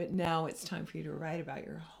Paris, but now it's time for you to write about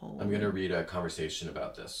your home." I'm going to read a conversation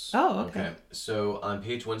about this. Oh, okay. So on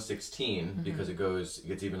page 116, because it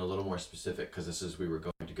gets even a little more specific, because this is, we were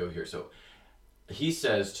going to go here. So he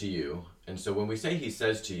says to you, and so when we say he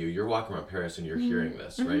says to you, you're walking around Paris and you're hearing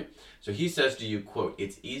this, right? So he says to you, quote,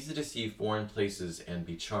 "It's easy to see foreign places and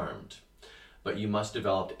be charmed, but you must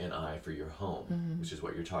develop an eye for your home," which is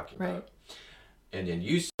what you're talking about. And then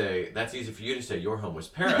you say, that's easy for you to say, your home was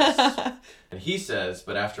Paris. And he says,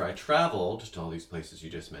 "But after I traveled to all these places you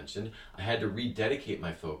just mentioned, I had to rededicate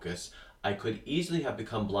my focus. I could easily have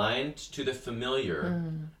become blind to the familiar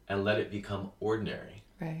and let it become ordinary."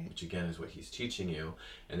 Right. Which again is what he's teaching you.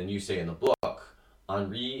 And then you say in the book,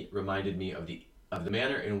 "Henri reminded me of the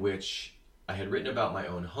manner in which I had written about my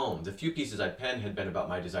own home. The few pieces I'd penned had been about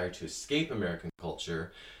my desire to escape American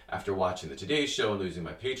culture after watching the Today Show and losing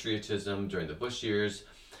my patriotism during the Bush years.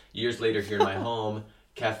 Years later here in my home,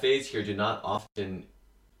 cafes here do not often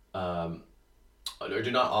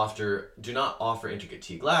do not offer intricate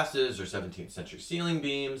tea glasses or 17th century ceiling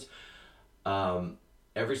beams.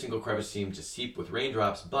 Every single crevice seemed to seep with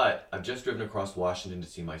raindrops, but I've just driven across Washington to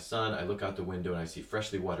see my son. I look out the window and I see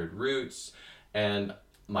freshly watered roots, and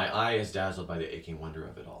my eye is dazzled by the aching wonder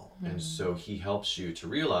of it all." And so he helps you to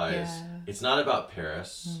realize it's not about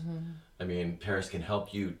Paris. I mean, Paris can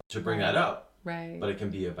help you to bring that up, but it can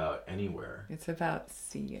be about anywhere. It's about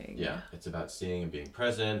seeing. Yeah, it's about seeing and being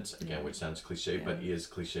present, again, which sounds cliche, but is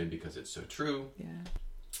cliche because it's so true.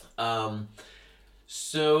 Yeah.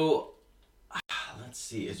 So let's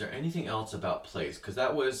see, is there anything else about place? Because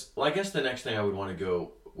that was, well, I guess the next thing I would want to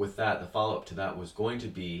go with that, the follow up to that was going to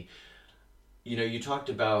be, you talked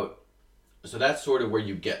about, so that's sort of where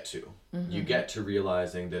you get to. Mm-hmm. You get to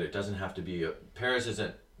realizing that it doesn't have to be, Paris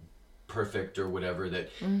isn't perfect or whatever, that,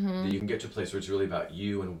 mm-hmm. that you can get to a place where it's really about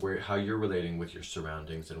you and how you're relating with your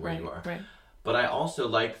surroundings and where you are. Right. But I also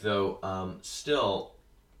like, though, still,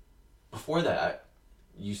 before that,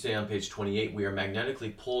 you say on page 28, we are magnetically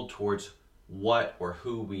pulled towards what or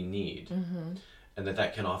who we need, mm-hmm. and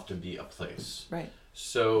that can often be a place. Right.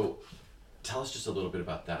 So tell us just a little bit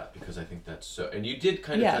about that, because I think that's so, and you did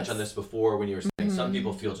kind of touch on this before when you were saying mm-hmm. some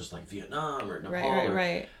people feel just like Vietnam or Nepal.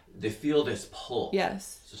 Right. They feel this pull.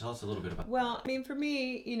 Yes. So tell us a little bit about Well, I mean, for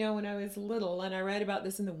me, when I was little, and I write about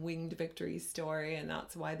this in the Winged Victory story, and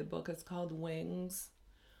that's why the book is called Wings.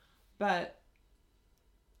 But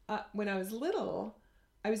when I was little,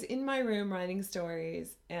 I was in my room writing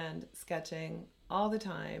stories and sketching all the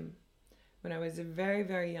time. When I was very,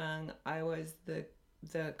 very young, I was the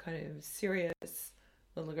kind of serious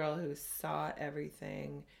little girl who saw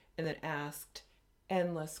everything and then asked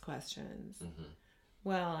endless questions. Mm-hmm.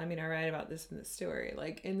 Well, I mean, I write about this in the story.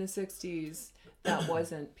 Like, in the 60s, that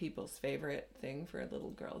wasn't people's favorite thing for little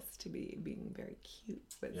girls to be being very cute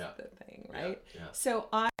was the thing, right? Yeah. So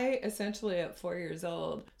I essentially, at 4 years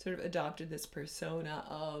old, sort of adopted this persona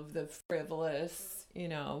of the frivolous,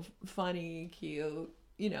 funny, cute,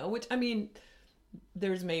 which, I mean,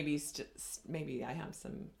 there's maybe I have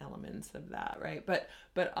some elements of that, right?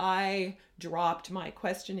 But I dropped my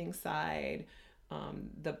questioning side,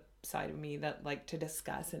 the side of me that liked to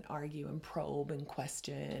discuss and argue and probe and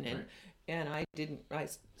question, and I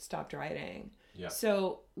stopped writing. Yeah.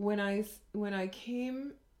 So when I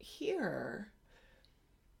came here,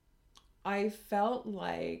 I felt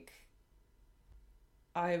like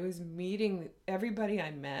I was meeting everybody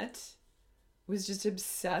I met was just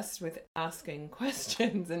obsessed with asking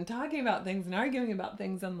questions and talking about things and arguing about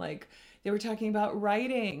things. And like, they were talking about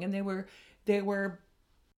writing, and they were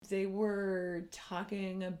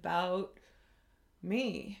talking about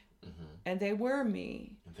me, mm-hmm. and they were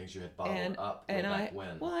me, and things you had bottled up way back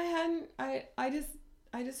when. Well, I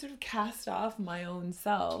just sort of cast off my own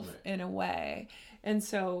self in a way. And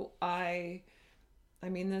so I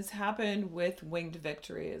mean, this happened with Winged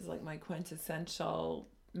Victory as like my quintessential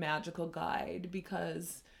magical guide,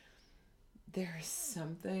 because there's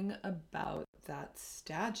something about that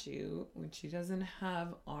statue when she doesn't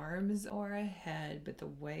have arms or a head, but the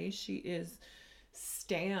way she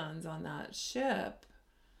stands on that ship,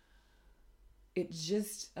 it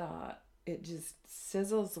just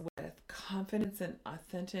sizzles with confidence and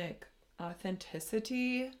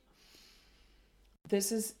authenticity.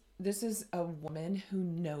 This is a woman who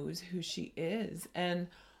knows who she is, and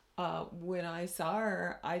when I saw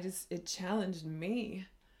her, it challenged me.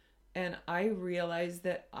 And I realized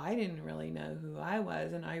that I didn't really know who I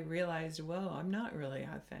was. And I realized, whoa, I'm not really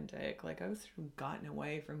authentic. Like, I was sort of gotten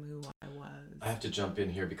away from who I was. I have to jump in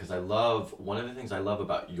here because one of the things I love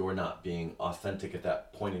about your not being authentic at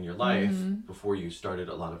that point in your life, mm-hmm. before you started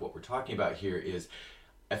a lot of what we're talking about here, is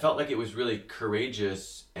I felt like it was really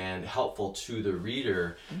courageous and helpful to the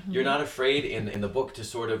reader. Mm-hmm. You're not afraid in the book to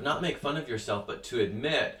sort of not make fun of yourself, but to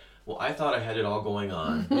admit, well, I thought I had it all going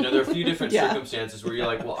on. There are a few different circumstances where you're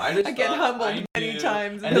like, well, I get humbled many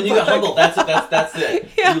times. And then you get humbled. That's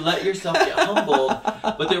it. Yeah. You let yourself get humbled.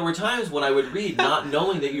 But there were times when I would read not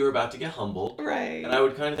knowing that you were about to get humbled. Right. And I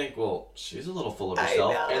would kind of think, well, she's a little full of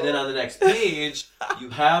herself. And then on the next page,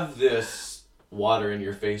 you have this water in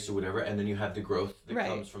your face or whatever, and then you have the growth that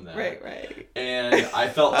comes from that. Right. And I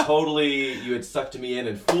felt totally, you had sucked me in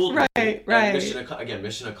and fooled me. Right.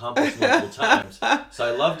 Mission accomplished multiple times. So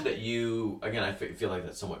I loved that you, again, I feel like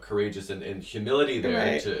that's somewhat courageous and humility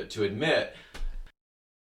there to admit.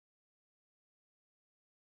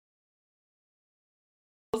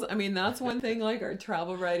 I mean, that's one thing, like our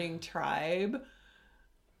travel writing tribe,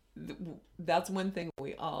 that's one thing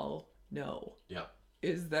we all know. Yeah.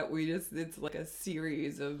 Is that it's like a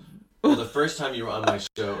series of... Well, the first time you were on my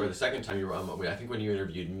show, or the second time you were on I think when you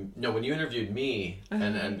interviewed me,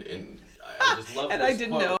 and I just loved and this I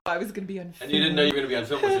didn't know I was going to be on film. And you didn't know you were going to be on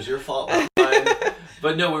film, which was your fault. Mine.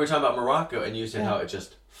 But no, we were talking about Morocco, and you said how it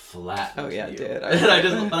just flattened. Oh yeah, you. It did. And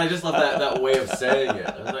I just love that way of saying it.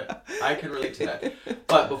 I was like, I can relate to that.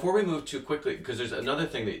 But before we move too quickly, because there's another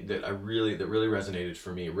thing that really resonated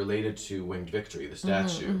for me related to Winged Victory, the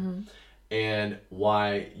statue. Mm-hmm. And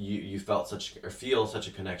why you feel such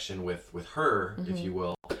a connection with her, mm-hmm. if you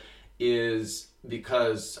will, is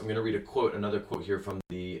because I'm going to read another quote here from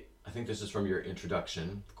I think this is from your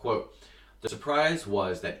introduction. Quote, The surprise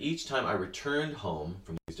was that each time I returned home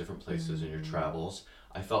from these different places in your travels,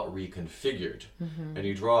 I felt reconfigured. And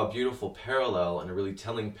you draw a beautiful parallel and a really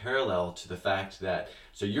telling parallel to the fact that,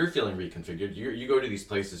 so you're feeling reconfigured. You go to these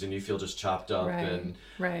places and you feel just chopped up and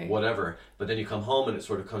whatever. But then you come home and it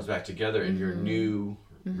sort of comes back together in your new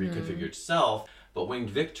reconfigured self. But Winged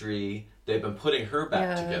Victory, they've been putting her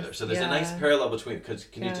back together. So there's a nice parallel between, because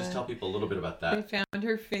can you just tell people a little bit about that? They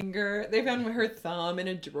found her thumb in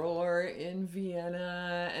a drawer in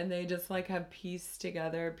Vienna, and they just like have pieced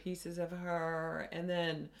together pieces of her. And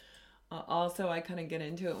then also I kind of get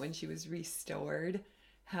into it when she was restored,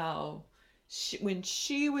 how when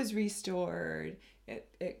she was restored,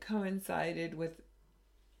 it coincided with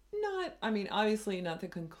obviously not the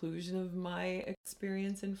conclusion of my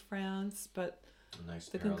experience in France, but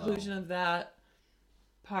the conclusion of that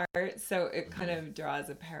part. So it kind of draws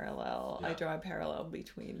a parallel. I draw a parallel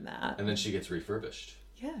between that. And then she gets refurbished.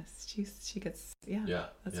 Yes, she gets,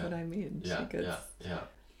 that's what I mean. Yeah, she gets,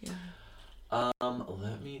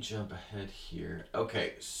 let me jump ahead here.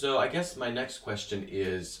 Okay, so I guess my next question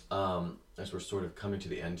is, as we're sort of coming to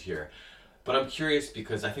the end here, but I'm curious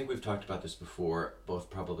because I think we've talked about this before, both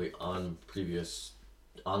probably on previous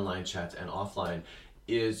online chats and offline,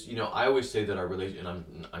 is, I always say that our relation,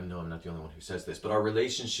 and I know I'm not the only one who says this, but our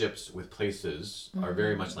relationships with places are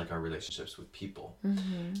very much like our relationships with people.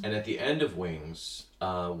 And at the end of Wings,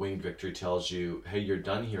 Winged Victory tells you, hey, you're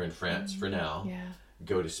done here in France for now.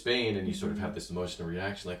 Go to Spain, and you sort of have this emotional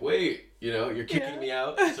reaction like, wait, you're kicking me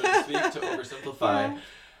out, so to speak, to oversimplify.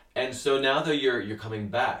 And so now that you're coming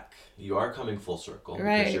back, you are coming full circle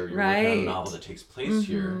because you're working on a novel that takes place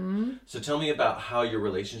here. So tell me about how your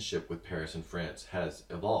relationship with Paris and France has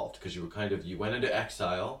evolved, because you went into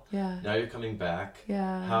exile. Now you're coming back.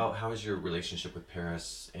 How has your relationship with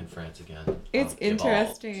Paris and France again? It's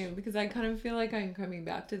interesting because I kind of feel like I'm coming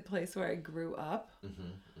back to the place where I grew up.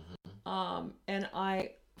 And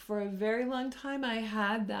for a very long time, I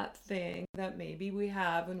had that thing that maybe we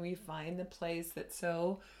have when we find the place that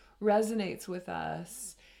so resonates with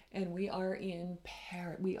us, and we are in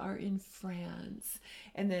Paris, we are in France,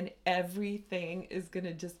 and then everything is going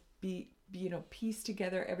to just be, pieced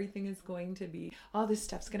together. Everything is going to be, all this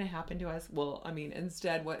stuff's going to happen to us. Well,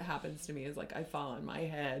 instead what happens to me is like I fall on my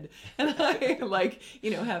head and I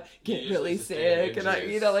get really sick, and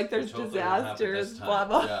there's disasters, blah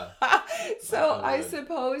blah. So I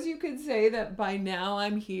suppose you could say that by now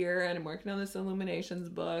I'm here and I'm working on this Illuminations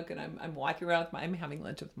book, and I'm walking around I'm having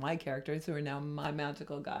lunch with my characters who are now my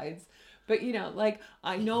magical guides. But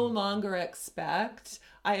I no longer expect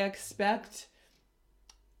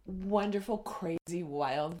wonderful, crazy,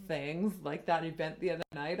 wild things like that event the other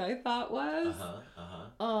night I thought was.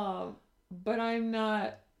 But I'm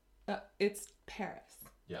not, it's Paris.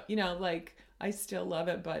 I still love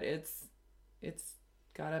it, but it's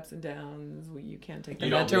got ups and downs. You can't take the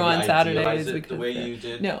metro on Saturdays the way you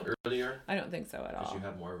did earlier. I don't think so at all. Because you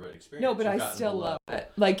have more of an experience. No, but I still love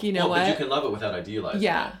it. But you can love it without idealizing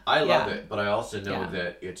it. I love it, but I also know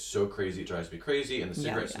that it's so crazy it drives me crazy, and the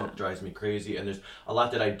cigarette smoke drives me crazy, and there's a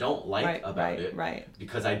lot that I don't like about it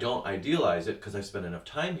because I don't idealize it because I've spent enough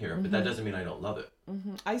time here, but that doesn't mean I don't love it.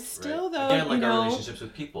 I still though, again, like our relationships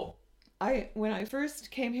with people. When I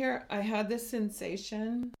first came here, I had this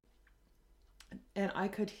sensation, and I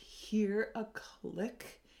could hear a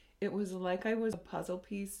click. It was like I was a puzzle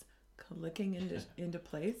piece clicking into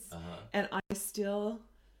place. And I still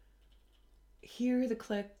hear the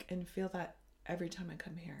click and feel that every time I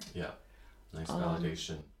come here. Nice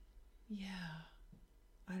validation.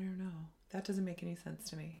 I don't know. That doesn't make any sense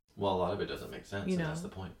to me. Well, a lot of it doesn't make sense, and that's the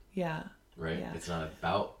point. Right? It's not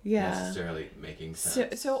about necessarily making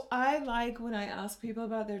sense. So I like, when I ask people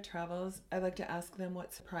about their travels, I like to ask them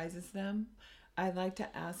what surprises them. I like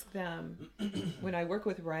to ask them, when I work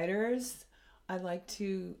with writers, I like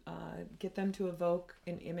to get them to evoke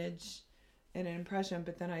an image and an impression,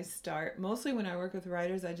 but then mostly when I work with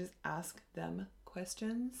writers, I just ask them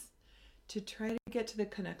questions to try to get to the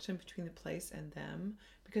connection between the place and them,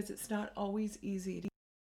 because it's not always easy to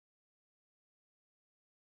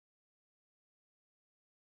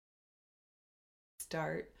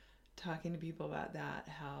start talking to people about that,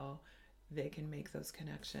 how they can make those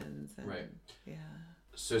connections. And,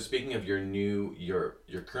 So speaking of your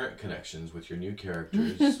current connections with your new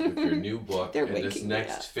characters, with your new book, and this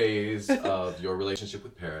next phase of your relationship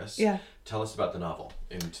with Paris, tell us about the novel,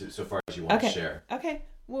 so far as you want to share. Okay.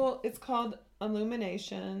 Well, it's called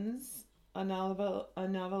Illuminations, a novel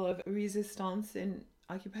of resistance in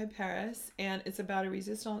occupied Paris, and it's about a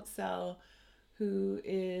resistance cell who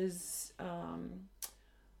is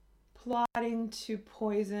plotting to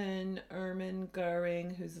poison Ermin Goering,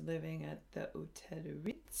 who's living at the Hotel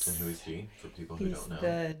Ritz. And who is he, for people who He's don't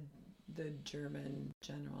know? the German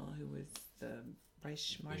general who was the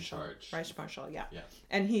charge. Reichsmarshal, yeah. Yeah.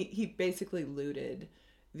 And he basically looted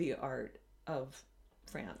the art of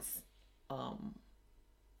France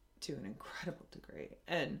to an incredible degree.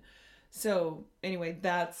 And so anyway,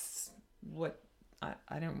 that's what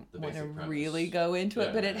I don't The want to basic premise. really go into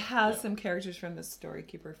it, but it has yeah. some characters from the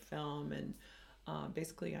Storykeeper film, and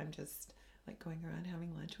basically I'm just like going around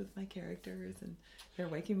having lunch with my characters, and they're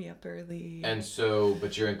waking me up early. And so,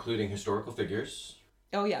 but you're including historical figures.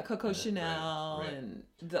 Oh yeah, Coco Chanel right. and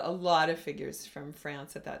a lot of figures from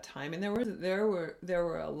France at that time, and there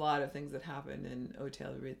were a lot of things that happened in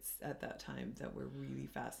Hotel Ritz at that time that were really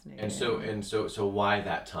fascinating. And so why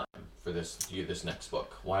that time for this next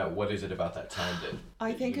book? Why? What is it about that time that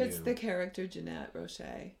I think you it's knew? the character Jeanette Roche,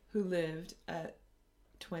 who lived at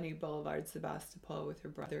 20 Boulevard Sebastopol with her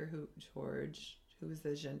brother, George, who was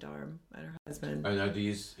the gendarme, and her husband. Are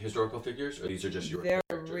these historical figures, or these are just your They're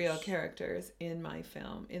characters? real characters in my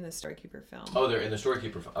film, in the Storykeeper film. Oh, they're in the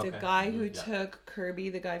Storykeeper. Okay. The guy who took Kirby,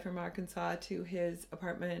 the guy from Arkansas, to his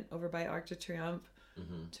apartment over by Arc de Triomphe,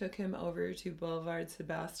 took him over to Boulevard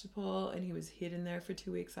Sebastopol, and he was hidden there for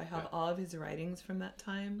 2 weeks. I have all of his writings from that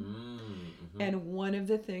time. And one of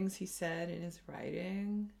the things he said in his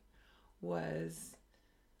writing was,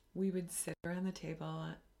 we would sit around the table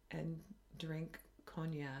and drink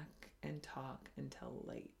cognac and talk until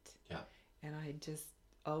late. Yeah. And I just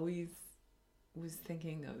always was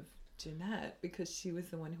thinking of Jeanette because she was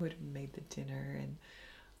the one who had made the dinner, and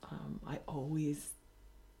I always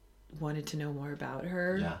wanted to know more about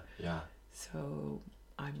her. Yeah. So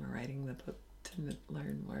I'm writing the book to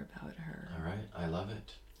learn more about her. All right, I love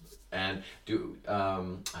it. And do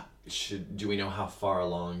we know how far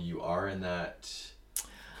along you are in that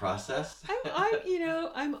process?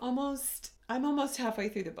 I'm almost halfway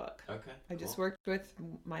through the book. Okay. I just worked with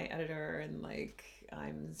my editor, and like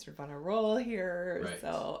I'm sort of on a roll here, Right,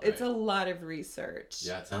 so it's a lot of research.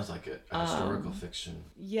 Yeah, it sounds like it. Historical fiction.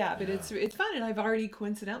 Yeah, but it's fun, and I've already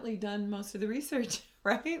coincidentally done most of the research,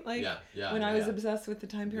 right? Like when I was obsessed with the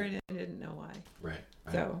time period and I didn't know why. Right.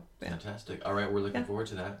 So fantastic. All right, we're looking forward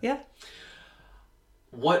to that. Yeah.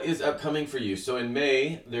 What is upcoming for you? So in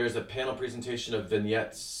May, there's a panel presentation of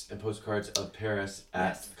vignettes and postcards of Paris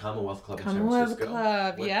at Commonwealth Club in San Francisco.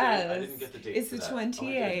 Club, What yes. date? I didn't get the date. It's for the that. 28th. Oh,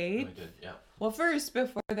 I did. Yeah. Well, first,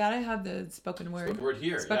 before that, I have the spoken word. Spoken word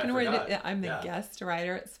here. Spoken word. forgot. I'm the guest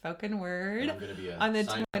writer at Spoken Word And I'm going to be a on the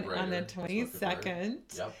sign writer on the at Spoken 22nd. Word.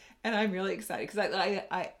 Yep. And I'm really excited because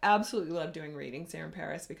I absolutely love doing readings here in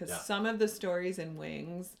Paris because some of the stories in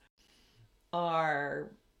Wings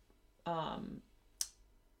are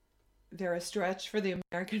they're a stretch for the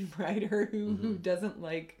American writer who doesn't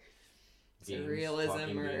like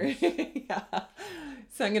surrealism or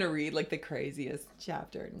So I'm gonna read like the craziest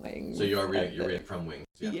chapter in Wings. So you're reading from Wings.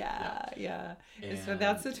 Yeah. And so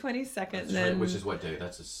that's the 22nd. Then which is what day?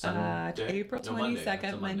 That's a Sunday. April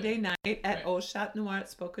 22nd, Monday night at Au Chat Noir at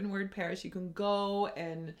Spoken Word Paris. You can go,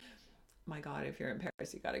 and my God, if you're in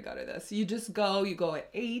Paris, you got to go to this. You just go. You go at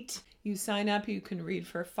 8. You sign up. You can read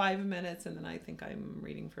for 5 minutes, and then I think I'm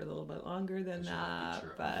reading for a little bit longer than that.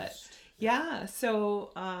 But yeah.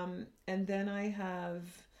 So and then I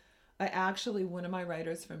actually one of my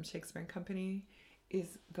writers from Shakespeare and Company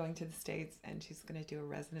is going to the States, and she's going to do a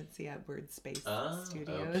residency at Word Space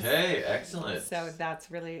Studios. Okay, excellent. So that's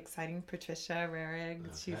really exciting. Patricia Rarig,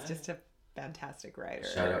 she's just a fantastic writer.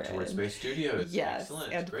 Shout out to Word Space Studios. Yes,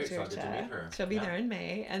 Excellent. and Great, Patricia. so I'll get to meet her. She'll be there in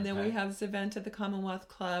May. And then we have this event at the Commonwealth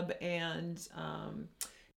Club, and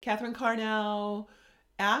Catherine Carnow,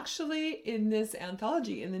 actually in this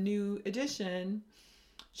anthology, in the new edition,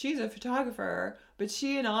 she's a photographer, but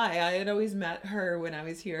she and I had always met her when I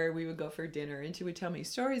was here. We would go for dinner, and she would tell me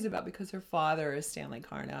stories about, because her father, Stanley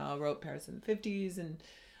Carnow, wrote Paris in the 50s, and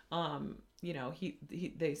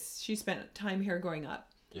she spent time here growing up.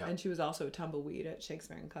 Yeah. And she was also a tumbleweed at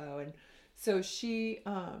Shakespeare and Co. And so she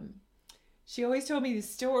always told me these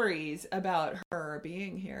stories about her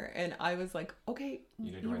being here, and I was like, okay,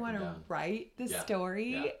 you want to write this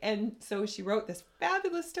story? Yeah. And so she wrote this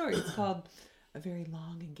fabulous story. It's called A Very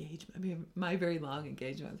Long Engagement. I mean, My Very Long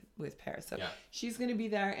Engagement with Paris. So she's going to be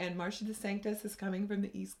there, and Marcia de Sanctis is coming from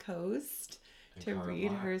the East Coast to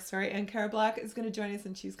read her story, and Cara Black is going to join us,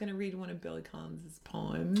 and she's going to read one of Billy Collins'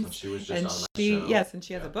 poems. And she was just on that show. Yes, and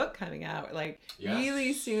she has a book coming out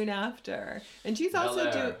really soon after, and she's also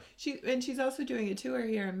doing a tour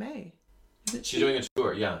here in May. She's doing a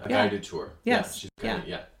tour, a guided tour. Yes,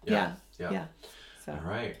 yeah. So all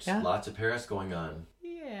right, lots of Paris going on.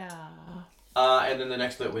 Yeah. And then the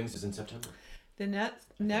next Lit Wings is in September. The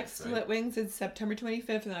next right? Lit Wings is September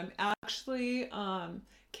 25th, and I'm actually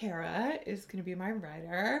Kara is going to be my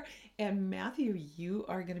writer, and Matthew, you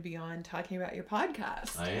are going to be on talking about your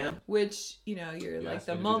podcast. I am. Which, you know, you're You like asked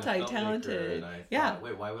the me to be the multi-talented. filmmaker, and I Yeah. thought,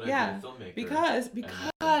 wait, why would I Yeah. be the filmmaker?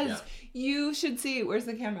 Because yeah. you should see, where's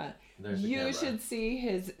the camera? There's the You camera. should see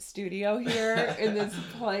his studio here in this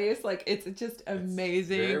place. Like, it's just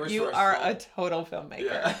amazing. very You are a resourceful. total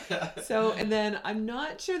filmmaker. Yeah. So, and then I'm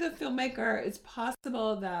not sure the filmmaker, it's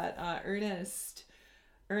possible that Ernest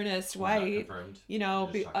Not White, confirmed. you know,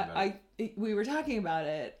 We're just talking about we were talking about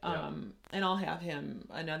it, Yeah. and I'll have him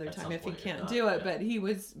another At time some if he point, if can't not, do it. yeah. But he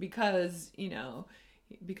was, because, you know,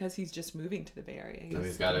 because he's just moving to the Bay Area. And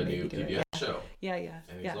he's got a maybe new do it. PBS show. Yeah, And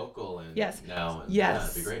he's yeah, local and Yes. now. And Yes. Yeah,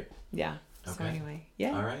 it'd be great. yeah. So Okay. anyway,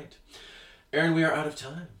 yeah. All right. Erin, we are out of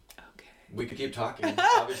time. Okay. We could keep talking.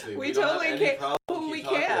 Obviously, We don't totally have any can. problem Oh, keep we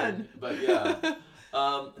talking, can. But yeah.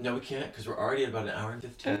 No, we can't because we're already at about an hour and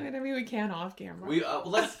 15. I mean, we can off camera. We well,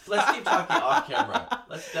 let's keep talking off camera.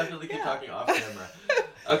 Let's definitely keep Yeah. talking off camera.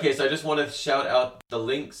 Okay, so I just want to shout out the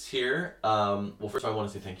links here. Well, first of all, I want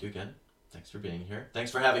to say thank you again. Thanks for being here. Thanks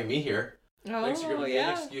for having me here. Oh, Thanks for giving me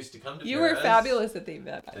yeah. an excuse to come to You were Paris. fabulous at the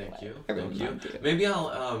event. By the Thank way. you. Everyone Thank you. loved you. Maybe I'll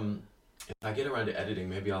if I get around to editing,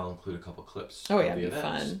 maybe I'll include a couple clips Oh, of yeah, the it'd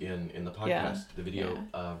be event in the podcast, Yeah. the video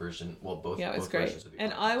version. Well, both Yeah, it was both great. versions of the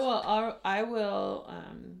And podcast. I will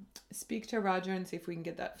speak to Roger and see if we can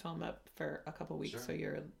get that film up for a couple weeks Sure. so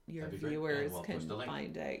your That'd be great. viewers And we'll can post the link.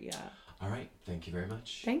 find it. Yeah. All right. Thank you very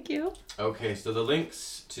much. Thank you. Okay, so the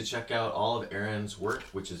links to check out all of Erin's work,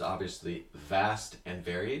 which is obviously vast and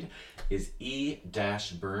varied, is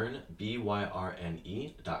e-byrne,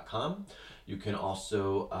 BYRNE.com. You can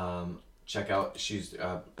also check out, she's,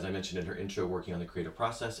 as I mentioned in her intro, working on the Creative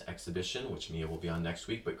Process exhibition, which Mia will be on next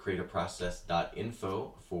week, but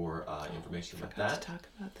creativeprocess.info for information about Forgot that. to talk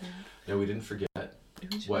about that. No, we didn't forget.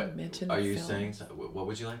 We should What mention are the you film. saying? What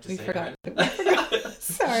would you like to We say, forgot. Erin? We forgot.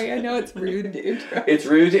 Sorry, I know it's rude to interrupt. It's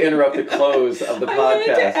rude to interrupt the close of the I podcast. wanted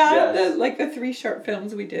to add Yes. the 3 short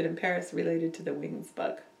films we did in Paris related to the Wings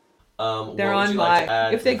book. What They're would on you like to my-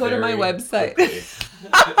 add if they go to my very website. quickly?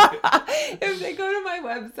 If they go to my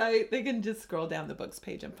website, they can just scroll down the books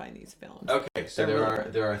page and find these films. Okay, so They're there really are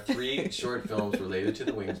good. there are 3 short films related to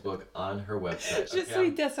the Wings book on her website. Je Okay, suis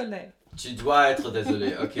désolée. Tu dois être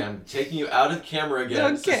désolé. Okay, I'm taking you out of camera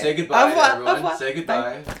again. So Okay. say goodbye, Au revoir, everyone. au revoir. Say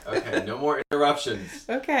goodbye. Okay, no more interruptions.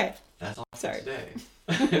 Okay. That's all for Sorry. today.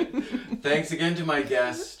 Thanks again to my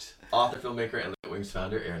guest, author, filmmaker, and Lit Wings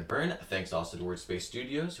founder, Erin Byrne. Thanks also to WordSpace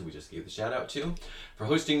Studios, who we just gave the shout out to, for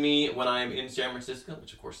hosting me when I'm in San Francisco,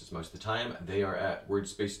 which of course is most of the time. They are at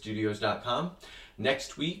wordspacesstudios.com.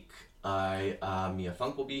 Next week, Mia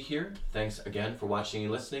Funk will be here. Thanks again for watching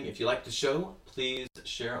and listening. If you like the show, please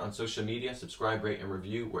share on social media, subscribe, rate, and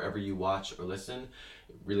review wherever you watch or listen.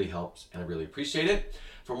 It really helps, and I really appreciate it.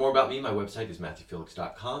 For more about me, my website is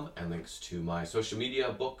MatthewFelix.com, and links to my social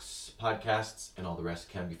media, books, podcasts, and all the rest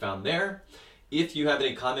can be found there. If you have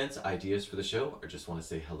any comments, ideas for the show, or just want to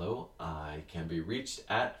say hello, I can be reached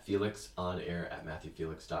at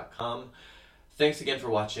FelixOnAir@MatthewFelix.com. Thanks again for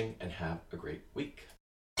watching, and have a great week.